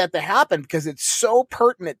allow that to happen because it's so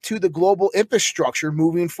pertinent to the global infrastructure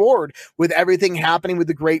moving forward with everything happening with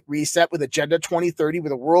the Great Reset, with Agenda 2030, with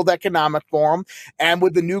the World Economic Forum, and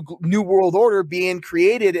with the new world order being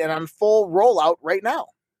created and on full rollout right now.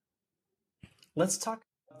 Let's talk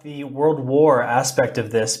about the world war aspect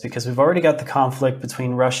of this, because we've already got the conflict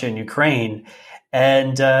between Russia and Ukraine.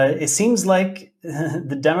 And it seems like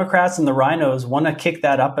the Democrats and the rhinos want to kick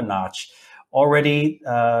that up a notch. Already,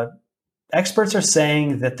 experts are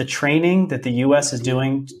saying that the training that the U.S. is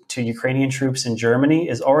doing to Ukrainian troops in Germany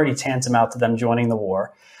is already tantamount to them joining the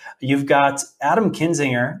war. You've got Adam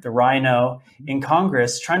Kinzinger, the rhino, in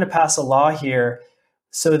Congress trying to pass a law here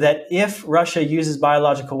so that if Russia uses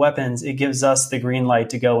biological weapons, it gives us the green light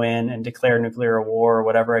to go in and declare nuclear war or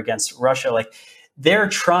whatever against Russia. Like, they're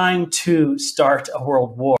trying to start a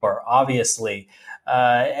world war, obviously.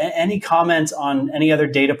 Any comments on any other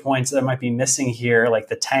data points that might be missing here, like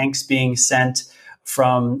the tanks being sent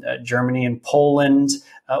from Germany and Poland?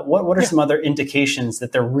 What are some other indications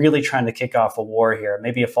that they're really trying to kick off a war here?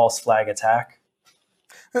 Maybe a false flag attack?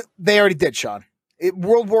 They already did, Sean.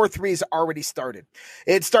 World War III has already started.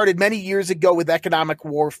 It started many years ago with economic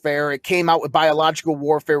warfare. It came out with biological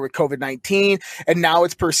warfare with COVID-19, and now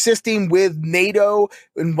it's persisting with NATO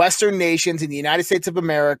and Western nations in the United States of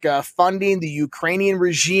America funding the Ukrainian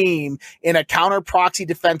regime in a counter proxy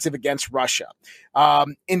defensive against Russia.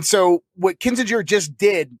 And so what Kinzinger just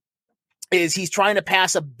did is he's trying to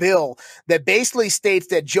pass a bill that basically states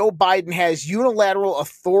that Joe Biden has unilateral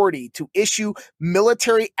authority to issue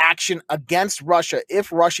military action against Russia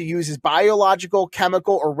if Russia uses biological,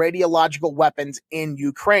 chemical, or radiological weapons in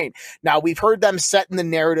Ukraine. Now, we've heard them setting the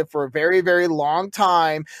narrative for a very, very long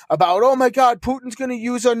time about, oh my God, Putin's going to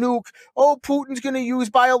use a nuke. Oh, Putin's going to use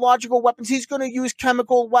biological weapons. He's going to use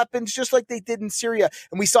chemical weapons just like they did in Syria.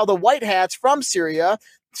 And we saw the white hats from Syria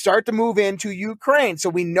start to move into Ukraine. So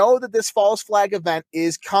we know that this false flag event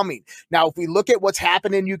is coming. Now, if we look at what's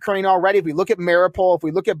happened in Ukraine already, if we look at Mariupol, if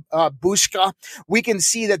we look at Bushka, we can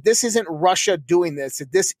see that this isn't Russia doing this.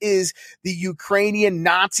 That this is the Ukrainian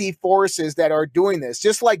Nazi forces that are doing this.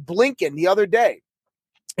 Just like Blinken the other day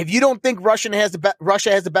If you don't think Russia has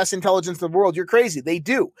the best intelligence in the world, you're crazy. They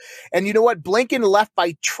do. And you know what? Blinken left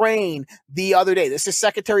by train the other day. This is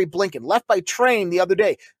Secretary Blinken left by train the other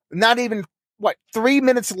day. Not even 3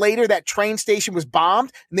 minutes later, that train station was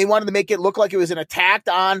bombed, and they wanted to make it look like it was an attack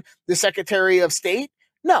on the Secretary of State.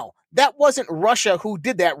 No, that wasn't Russia who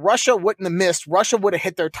did that. Russia wouldn't have missed. Russia would have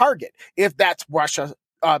hit their target if that's Russia's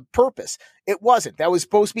purpose. It wasn't. That was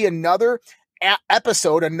supposed to be another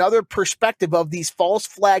episode, another perspective of these false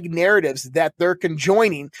flag narratives that they're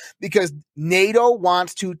conjoining, because NATO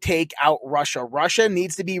wants to take out Russia. Russia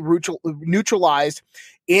needs to be neutralized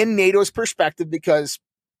in NATO's perspective, because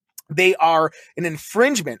they are an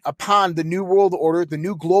infringement upon the New World Order, the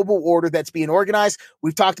new global order that's being organized.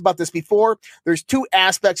 We've talked about this before. There's two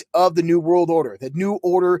aspects of the New World Order, the New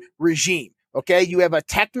Order regime. Okay, you have a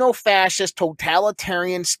techno-fascist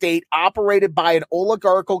totalitarian state operated by an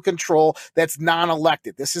oligarchical control that's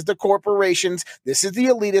non-elected. This is the corporations. This is the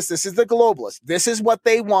elitists. This is the globalists. This is what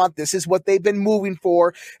they want. This is what they've been moving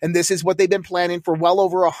for. And this is what they've been planning for well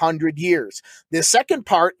over 100 years. The second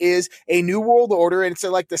part is a new world order. And it's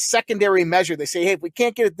like the secondary measure. They say, hey, if we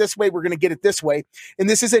can't get it this way, we're going to get it this way. And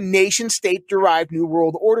this is a nation state derived new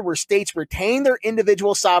world order where states retain their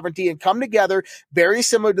individual sovereignty and come together, very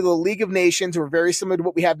similar to the League of Nations, or very similar to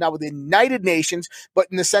what we have now with the United Nations, but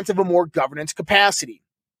in the sense of a more governance capacity.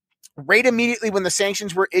 Right immediately when the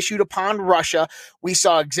sanctions were issued upon Russia, we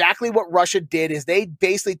saw exactly what Russia did is they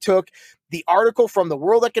basically took the article from the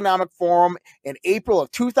World Economic Forum in April of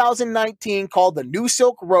 2019 called the New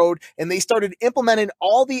Silk Road, and they started implementing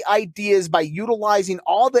all the ideas by utilizing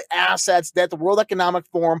all the assets that the World Economic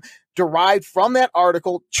Forum derived from that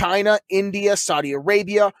article: China, India, Saudi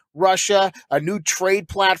Arabia, Russia, a new trade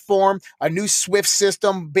platform, a new SWIFT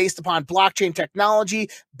system based upon blockchain technology,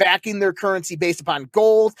 backing their currency based upon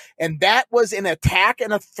gold. And that was an attack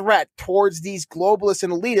and a threat towards these globalists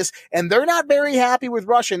and elitists. And they're not very happy with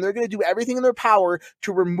Russia, and they're going to do everything in their power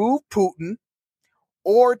to remove Putin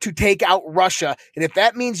or to take out Russia. And if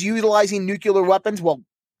that means utilizing nuclear weapons, well,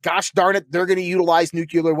 gosh darn it, they're going to utilize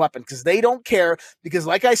nuclear weapons, because they don't care. Because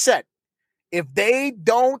like I said, if they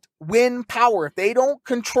don't win power, if they don't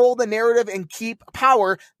control the narrative and keep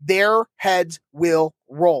power, their heads will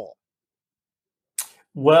roll.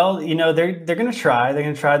 Well, they're going to try. They're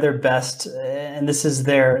going to try their best, and this is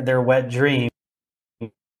their wet dream.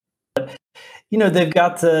 But they've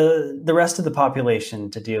got the rest of the population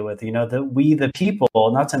to deal with. The people,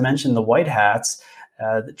 not to mention the white hats,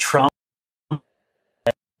 Trump,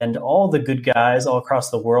 and all the good guys all across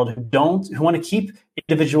the world who want to keep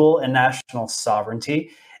individual and national sovereignty.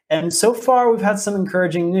 And so far, we've had some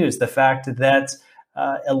encouraging news. The fact that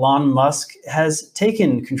Elon Musk has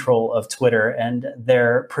taken control of Twitter and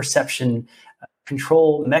their perception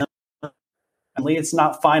control mechanism. It's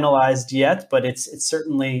not finalized yet, but it's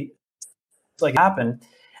certainly like happened.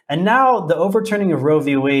 And now the overturning of Roe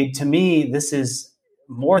v. Wade, to me, this is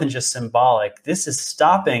more than just symbolic. This is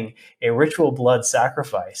stopping a ritual blood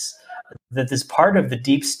sacrifice that is part of the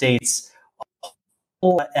deep state's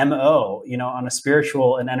whole MO, on a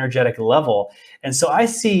spiritual and energetic level. And so I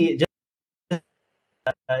see,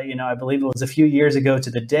 I believe it was a few years ago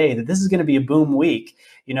to the day, that this is going to be a boom week.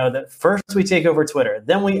 That first we take over Twitter,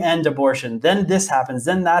 then we end abortion, then this happens,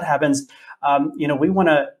 then that happens. We want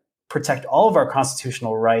to protect all of our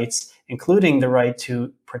constitutional rights, including the right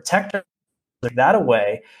to protect that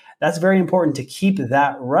away. That's very important to keep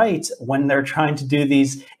that right when they're trying to do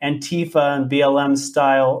these Antifa and BLM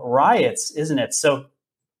style riots, isn't it? So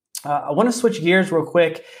I want to switch gears real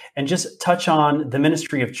quick and just touch on the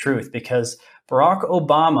Ministry of Truth, because Barack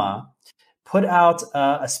Obama put out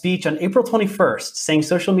a speech on April 21st saying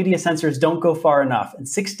social media censors don't go far enough. And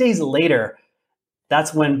 6 days later,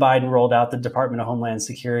 that's when Biden rolled out the Department of Homeland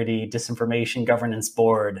Security Disinformation Governance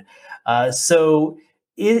Board. So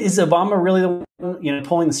is Obama really the one,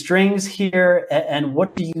 pulling the strings here? And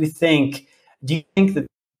what do you think? Do you think that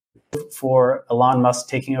for Elon Musk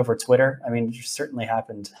taking over Twitter? I mean, it certainly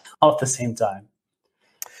happened all at the same time.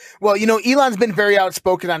 Well, Elon's been very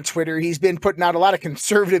outspoken on Twitter. He's been putting out a lot of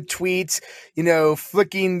conservative tweets,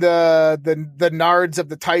 flicking the nards of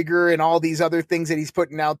the tiger and all these other things that he's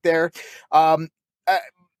putting out there.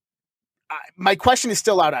 My question is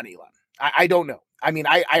still out on Elon. I don't know. I mean,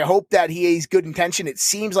 I hope that he has good intention. It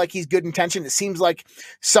seems like he's good intention. It seems like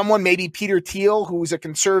someone, maybe Peter Thiel, who's a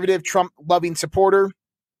conservative Trump-loving supporter,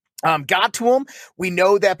 got to him. We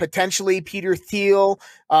know that potentially Peter Thiel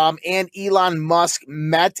and Elon Musk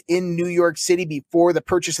met in New York City before the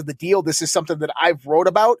purchase of the deal. This is something that I've wrote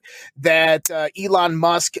about, that Elon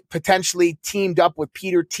Musk potentially teamed up with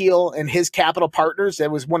Peter Thiel and his capital partners.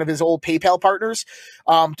 That was one of his old PayPal partners,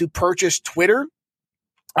 to purchase Twitter.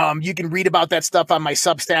 You can read about that stuff on my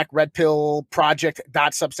Substack,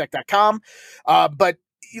 redpillproject.substack.com. But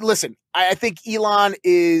listen, I think Elon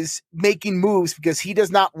is making moves because he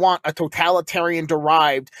does not want a totalitarian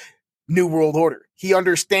derived New World Order. He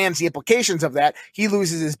understands the implications of that. He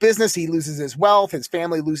loses his business. He loses his wealth. His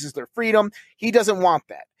family loses their freedom. He doesn't want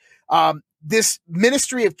that. This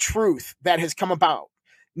ministry of truth that has come about.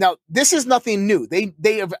 Now, this is nothing new.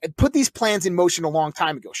 They have put these plans in motion a long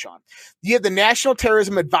time ago, Sean. You have the National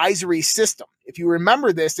Terrorism Advisory System. If you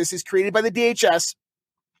remember this is created by the DHS,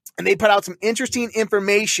 and they put out some interesting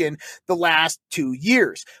information the last 2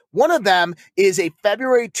 years. One of them is a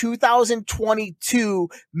February 2022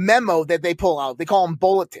 memo that they pull out. They call them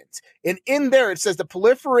bulletins. And in there, it says the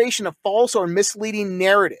proliferation of false or misleading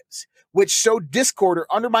narratives which sow discord or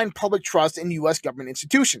undermine public trust in U.S. government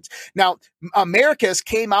institutions. Now, Americas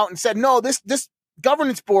came out and said, no, this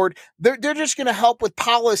governance board, they're just going to help with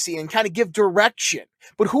policy and kind of give direction.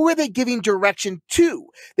 But who are they giving direction to?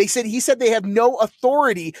 He said they have no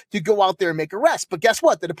authority to go out there and make arrests. But guess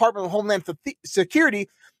what? The Department of Homeland Security,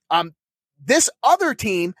 this other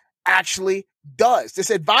team actually does. This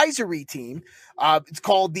advisory team, it's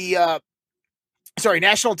called the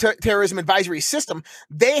National Terrorism Advisory System.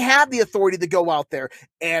 They have the authority to go out there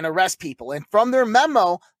and arrest people. And from their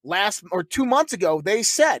memo 2 months ago, they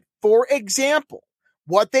said, for example,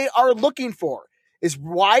 what they are looking for is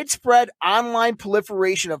widespread online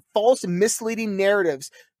proliferation of false and misleading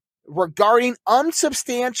narratives regarding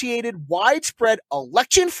unsubstantiated widespread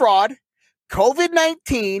election fraud,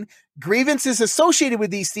 COVID-19, grievances associated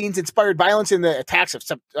with these things inspired violence in the attacks of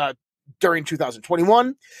during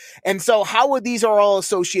 2021. And so how are these all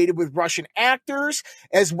associated with Russian actors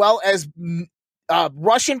as well as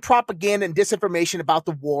Russian propaganda and disinformation about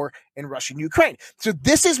the war in Russia and Ukraine? So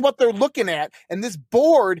this is what they're looking at. And this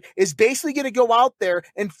board is basically going to go out there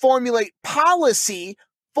and formulate policy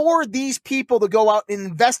for these people to go out and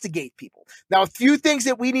investigate people. Now, a few things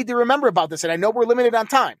that we need to remember about this, and I know we're limited on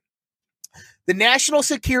time. The National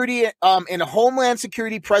Security and Homeland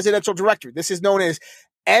Security Presidential Director, this is known as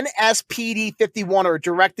NSPD 51 or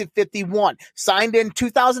Directive 51, signed in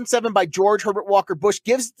 2007 by George Herbert Walker Bush,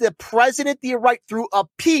 gives the president the right through a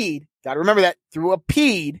PED, got to remember that, through a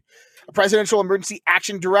PED, a Presidential Emergency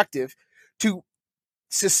Action Directive, to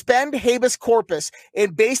suspend habeas corpus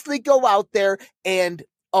and basically go out there and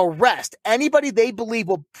arrest anybody they believe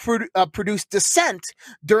will produce dissent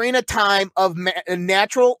during a time of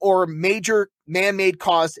natural or major man-made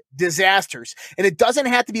caused disasters. And it doesn't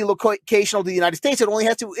have to be locational to the United States. It only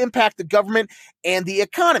has to impact the government and the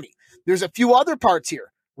economy. There's a few other parts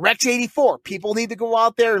here. Rex 84. People need to go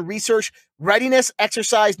out there and research Readiness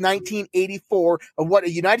Exercise 1984 of what a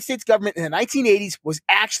United States government in the 1980s was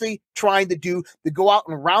actually trying to do, to go out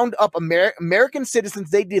and round up American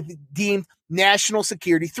citizens they deemed national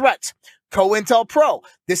security threats. COINTELPRO.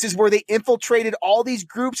 This is where they infiltrated all these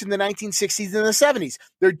groups in the 1960s and the 70s.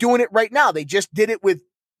 They're doing it right now. They just did it with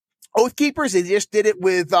Oath Keepers. They just did it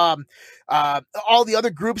with all the other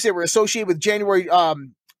groups that were associated with January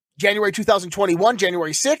 2021,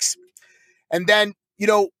 January 6th. And then,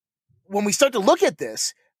 when we start to look at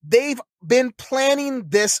this, they've been planning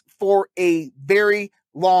this for a very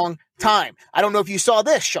long time. I don't know if you saw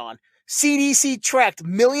this, Sean. CDC tracked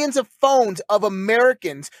millions of phones of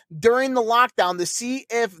Americans during the lockdown to see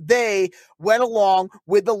if they went along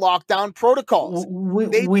with the lockdown protocols.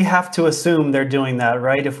 We have to assume they're doing that,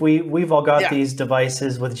 right? If we've all got these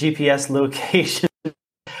devices with GPS location,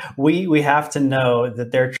 we have to know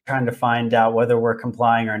that they're trying to find out whether we're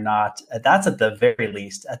complying or not. That's at the very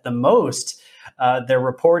least. At the most, they're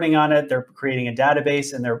reporting on it. They're creating a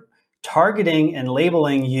database and they're targeting and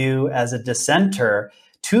labeling you as a dissenter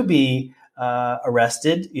to be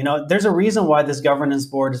arrested. There's a reason why this governance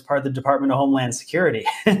board is part of the Department of Homeland Security,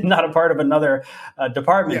 not a part of another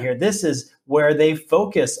department here. This is where they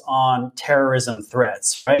focus on terrorism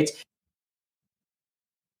threats, right?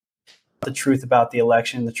 The truth about the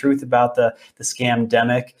election, the truth about the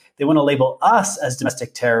scamdemic. They want to label us as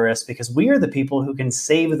domestic terrorists because we are the people who can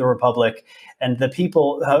save the republic and the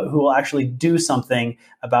people who will actually do something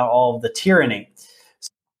about all of the tyranny.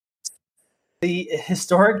 The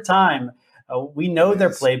historic time, we know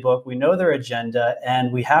their playbook, we know their agenda,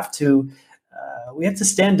 and we have to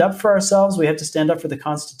stand up for ourselves. We have to stand up for the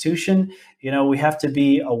Constitution. We have to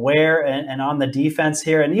be aware and on the defense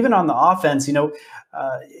here, and even on the offense.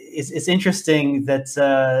 It's interesting that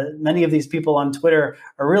many of these people on Twitter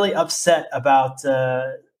are really upset about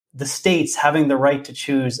the states having the right to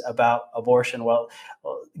choose about abortion. Well,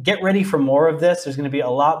 get ready for more of this. There's going to be a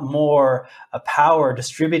lot more power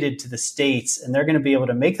distributed to the states, and they're going to be able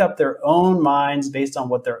to make up their own minds based on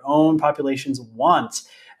what their own populations want.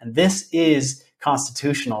 And this is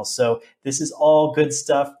constitutional. So this is all good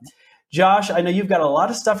stuff. Josh, I know you've got a lot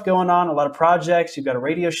of stuff going on, a lot of projects. You've got a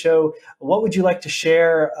radio show. What would you like to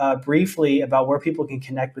share briefly about where people can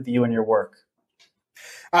connect with you and your work?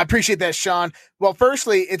 I appreciate that, Sean. Well,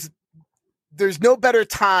 firstly, there's no better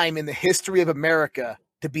time in the history of America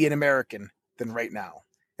to be an American than right now.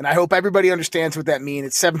 And I hope everybody understands what that means.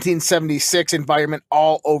 It's 1776 environment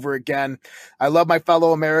all over again. I love my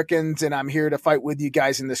fellow Americans, and I'm here to fight with you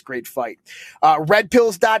guys in this great fight.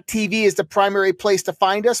 Redpills.tv is the primary place to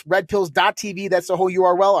find us. Redpills.tv, that's the whole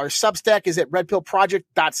URL. Our Substack is at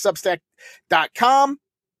redpillproject.substack.com.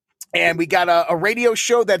 And we got a radio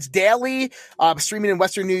show that's daily, streaming in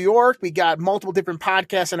Western New York. We got multiple different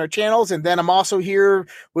podcasts on our channels. And then I'm also here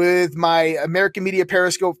with my American Media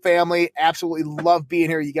Periscope family. Absolutely love being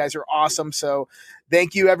here. You guys are awesome. So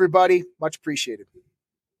thank you, everybody. Much appreciated.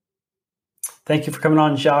 Thank you for coming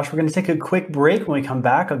on, Josh. We're going to take a quick break. When we come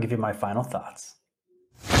back, I'll give you my final thoughts.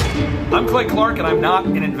 I'm Clay Clark, and I'm not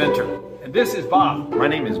an inventor. And this is Bob. My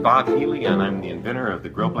name is Bob Healy, and I'm the inventor of the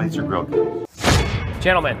Grill Blazer Grill Gun.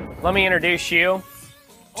 Gentlemen, let me introduce you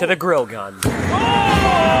to the grill gun. Oh!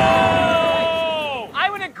 I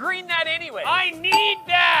would have greened that anyway. I need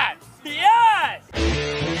that. Yes.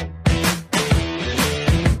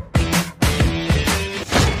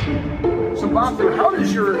 So, Bob, how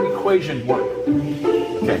does your equation work?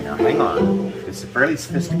 Okay, now hang on. It's a fairly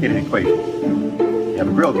sophisticated equation. You have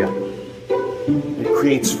a grill gun. It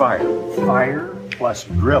creates fire. Fire plus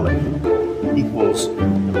grilling equals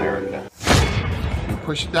America.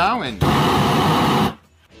 Push it down and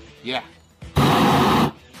yeah.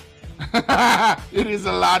 It is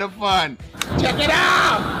a lot of fun. Check it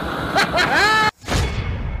out.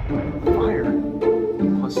 Fire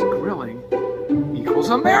plus grilling equals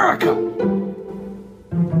America.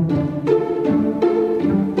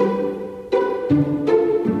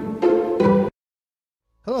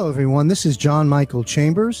 Hello, everyone. This is John Michael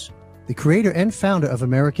Chambers, the creator and founder of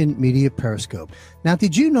American Media Periscope. Now,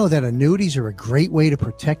 did you know that annuities are a great way to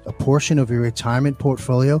protect a portion of your retirement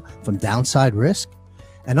portfolio from downside risk?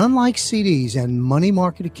 And unlike CDs and money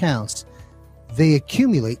market accounts, they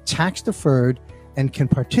accumulate tax-deferred and can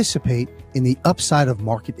participate in the upside of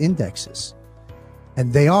market indexes.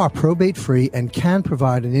 And they are probate-free and can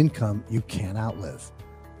provide an income you can't outlive.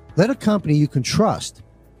 Let a company you can trust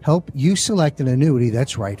help you select an annuity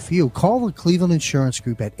that's right for you. Call the Cleveland Insurance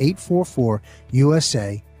Group at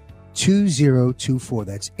 844-USA-2024.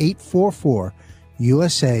 That's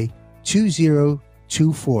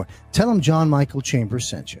 844-USA-2024. Tell them John Michael Chambers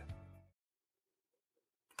sent you.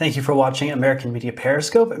 Thank you for watching American Media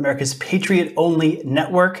Periscope, America's Patriot-only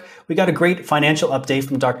network. We got a great financial update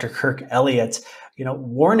from Dr. Kirk Elliott,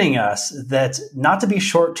 warning us that not to be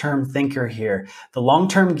short-term thinker here. The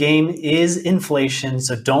long-term game is inflation,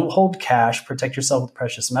 so don't hold cash. Protect yourself with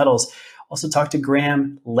precious metals. Also talk to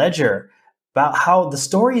Graham Ledger about how the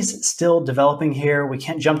story is still developing here. We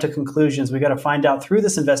can't jump to conclusions. We got to find out through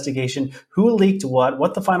this investigation who leaked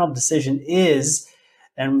what the final decision is,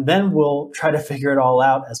 and then we'll try to figure it all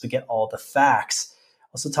out as we get all the facts.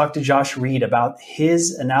 Also talk to Josh Reid about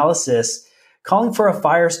his analysis calling for a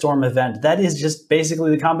firestorm event. That is just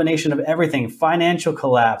basically the combination of everything: financial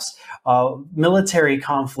collapse, military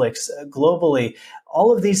conflicts globally,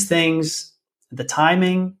 all of these things, the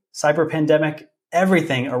timing, cyber pandemic,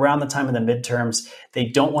 everything around the time of the midterms. They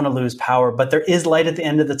don't want to lose power, but there is light at the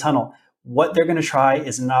end of the tunnel. What they're going to try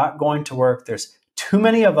is not going to work. There's too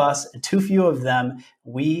many of us and too few of them.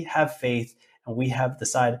 We have faith, and we have the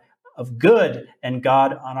side of good and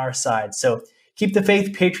God on our side. So keep the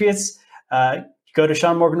faith, patriots. Go to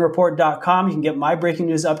SeanMorganReport.com. You can get my breaking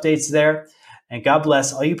news updates there. And God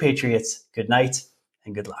bless all you patriots. Good night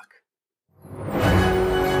and good luck.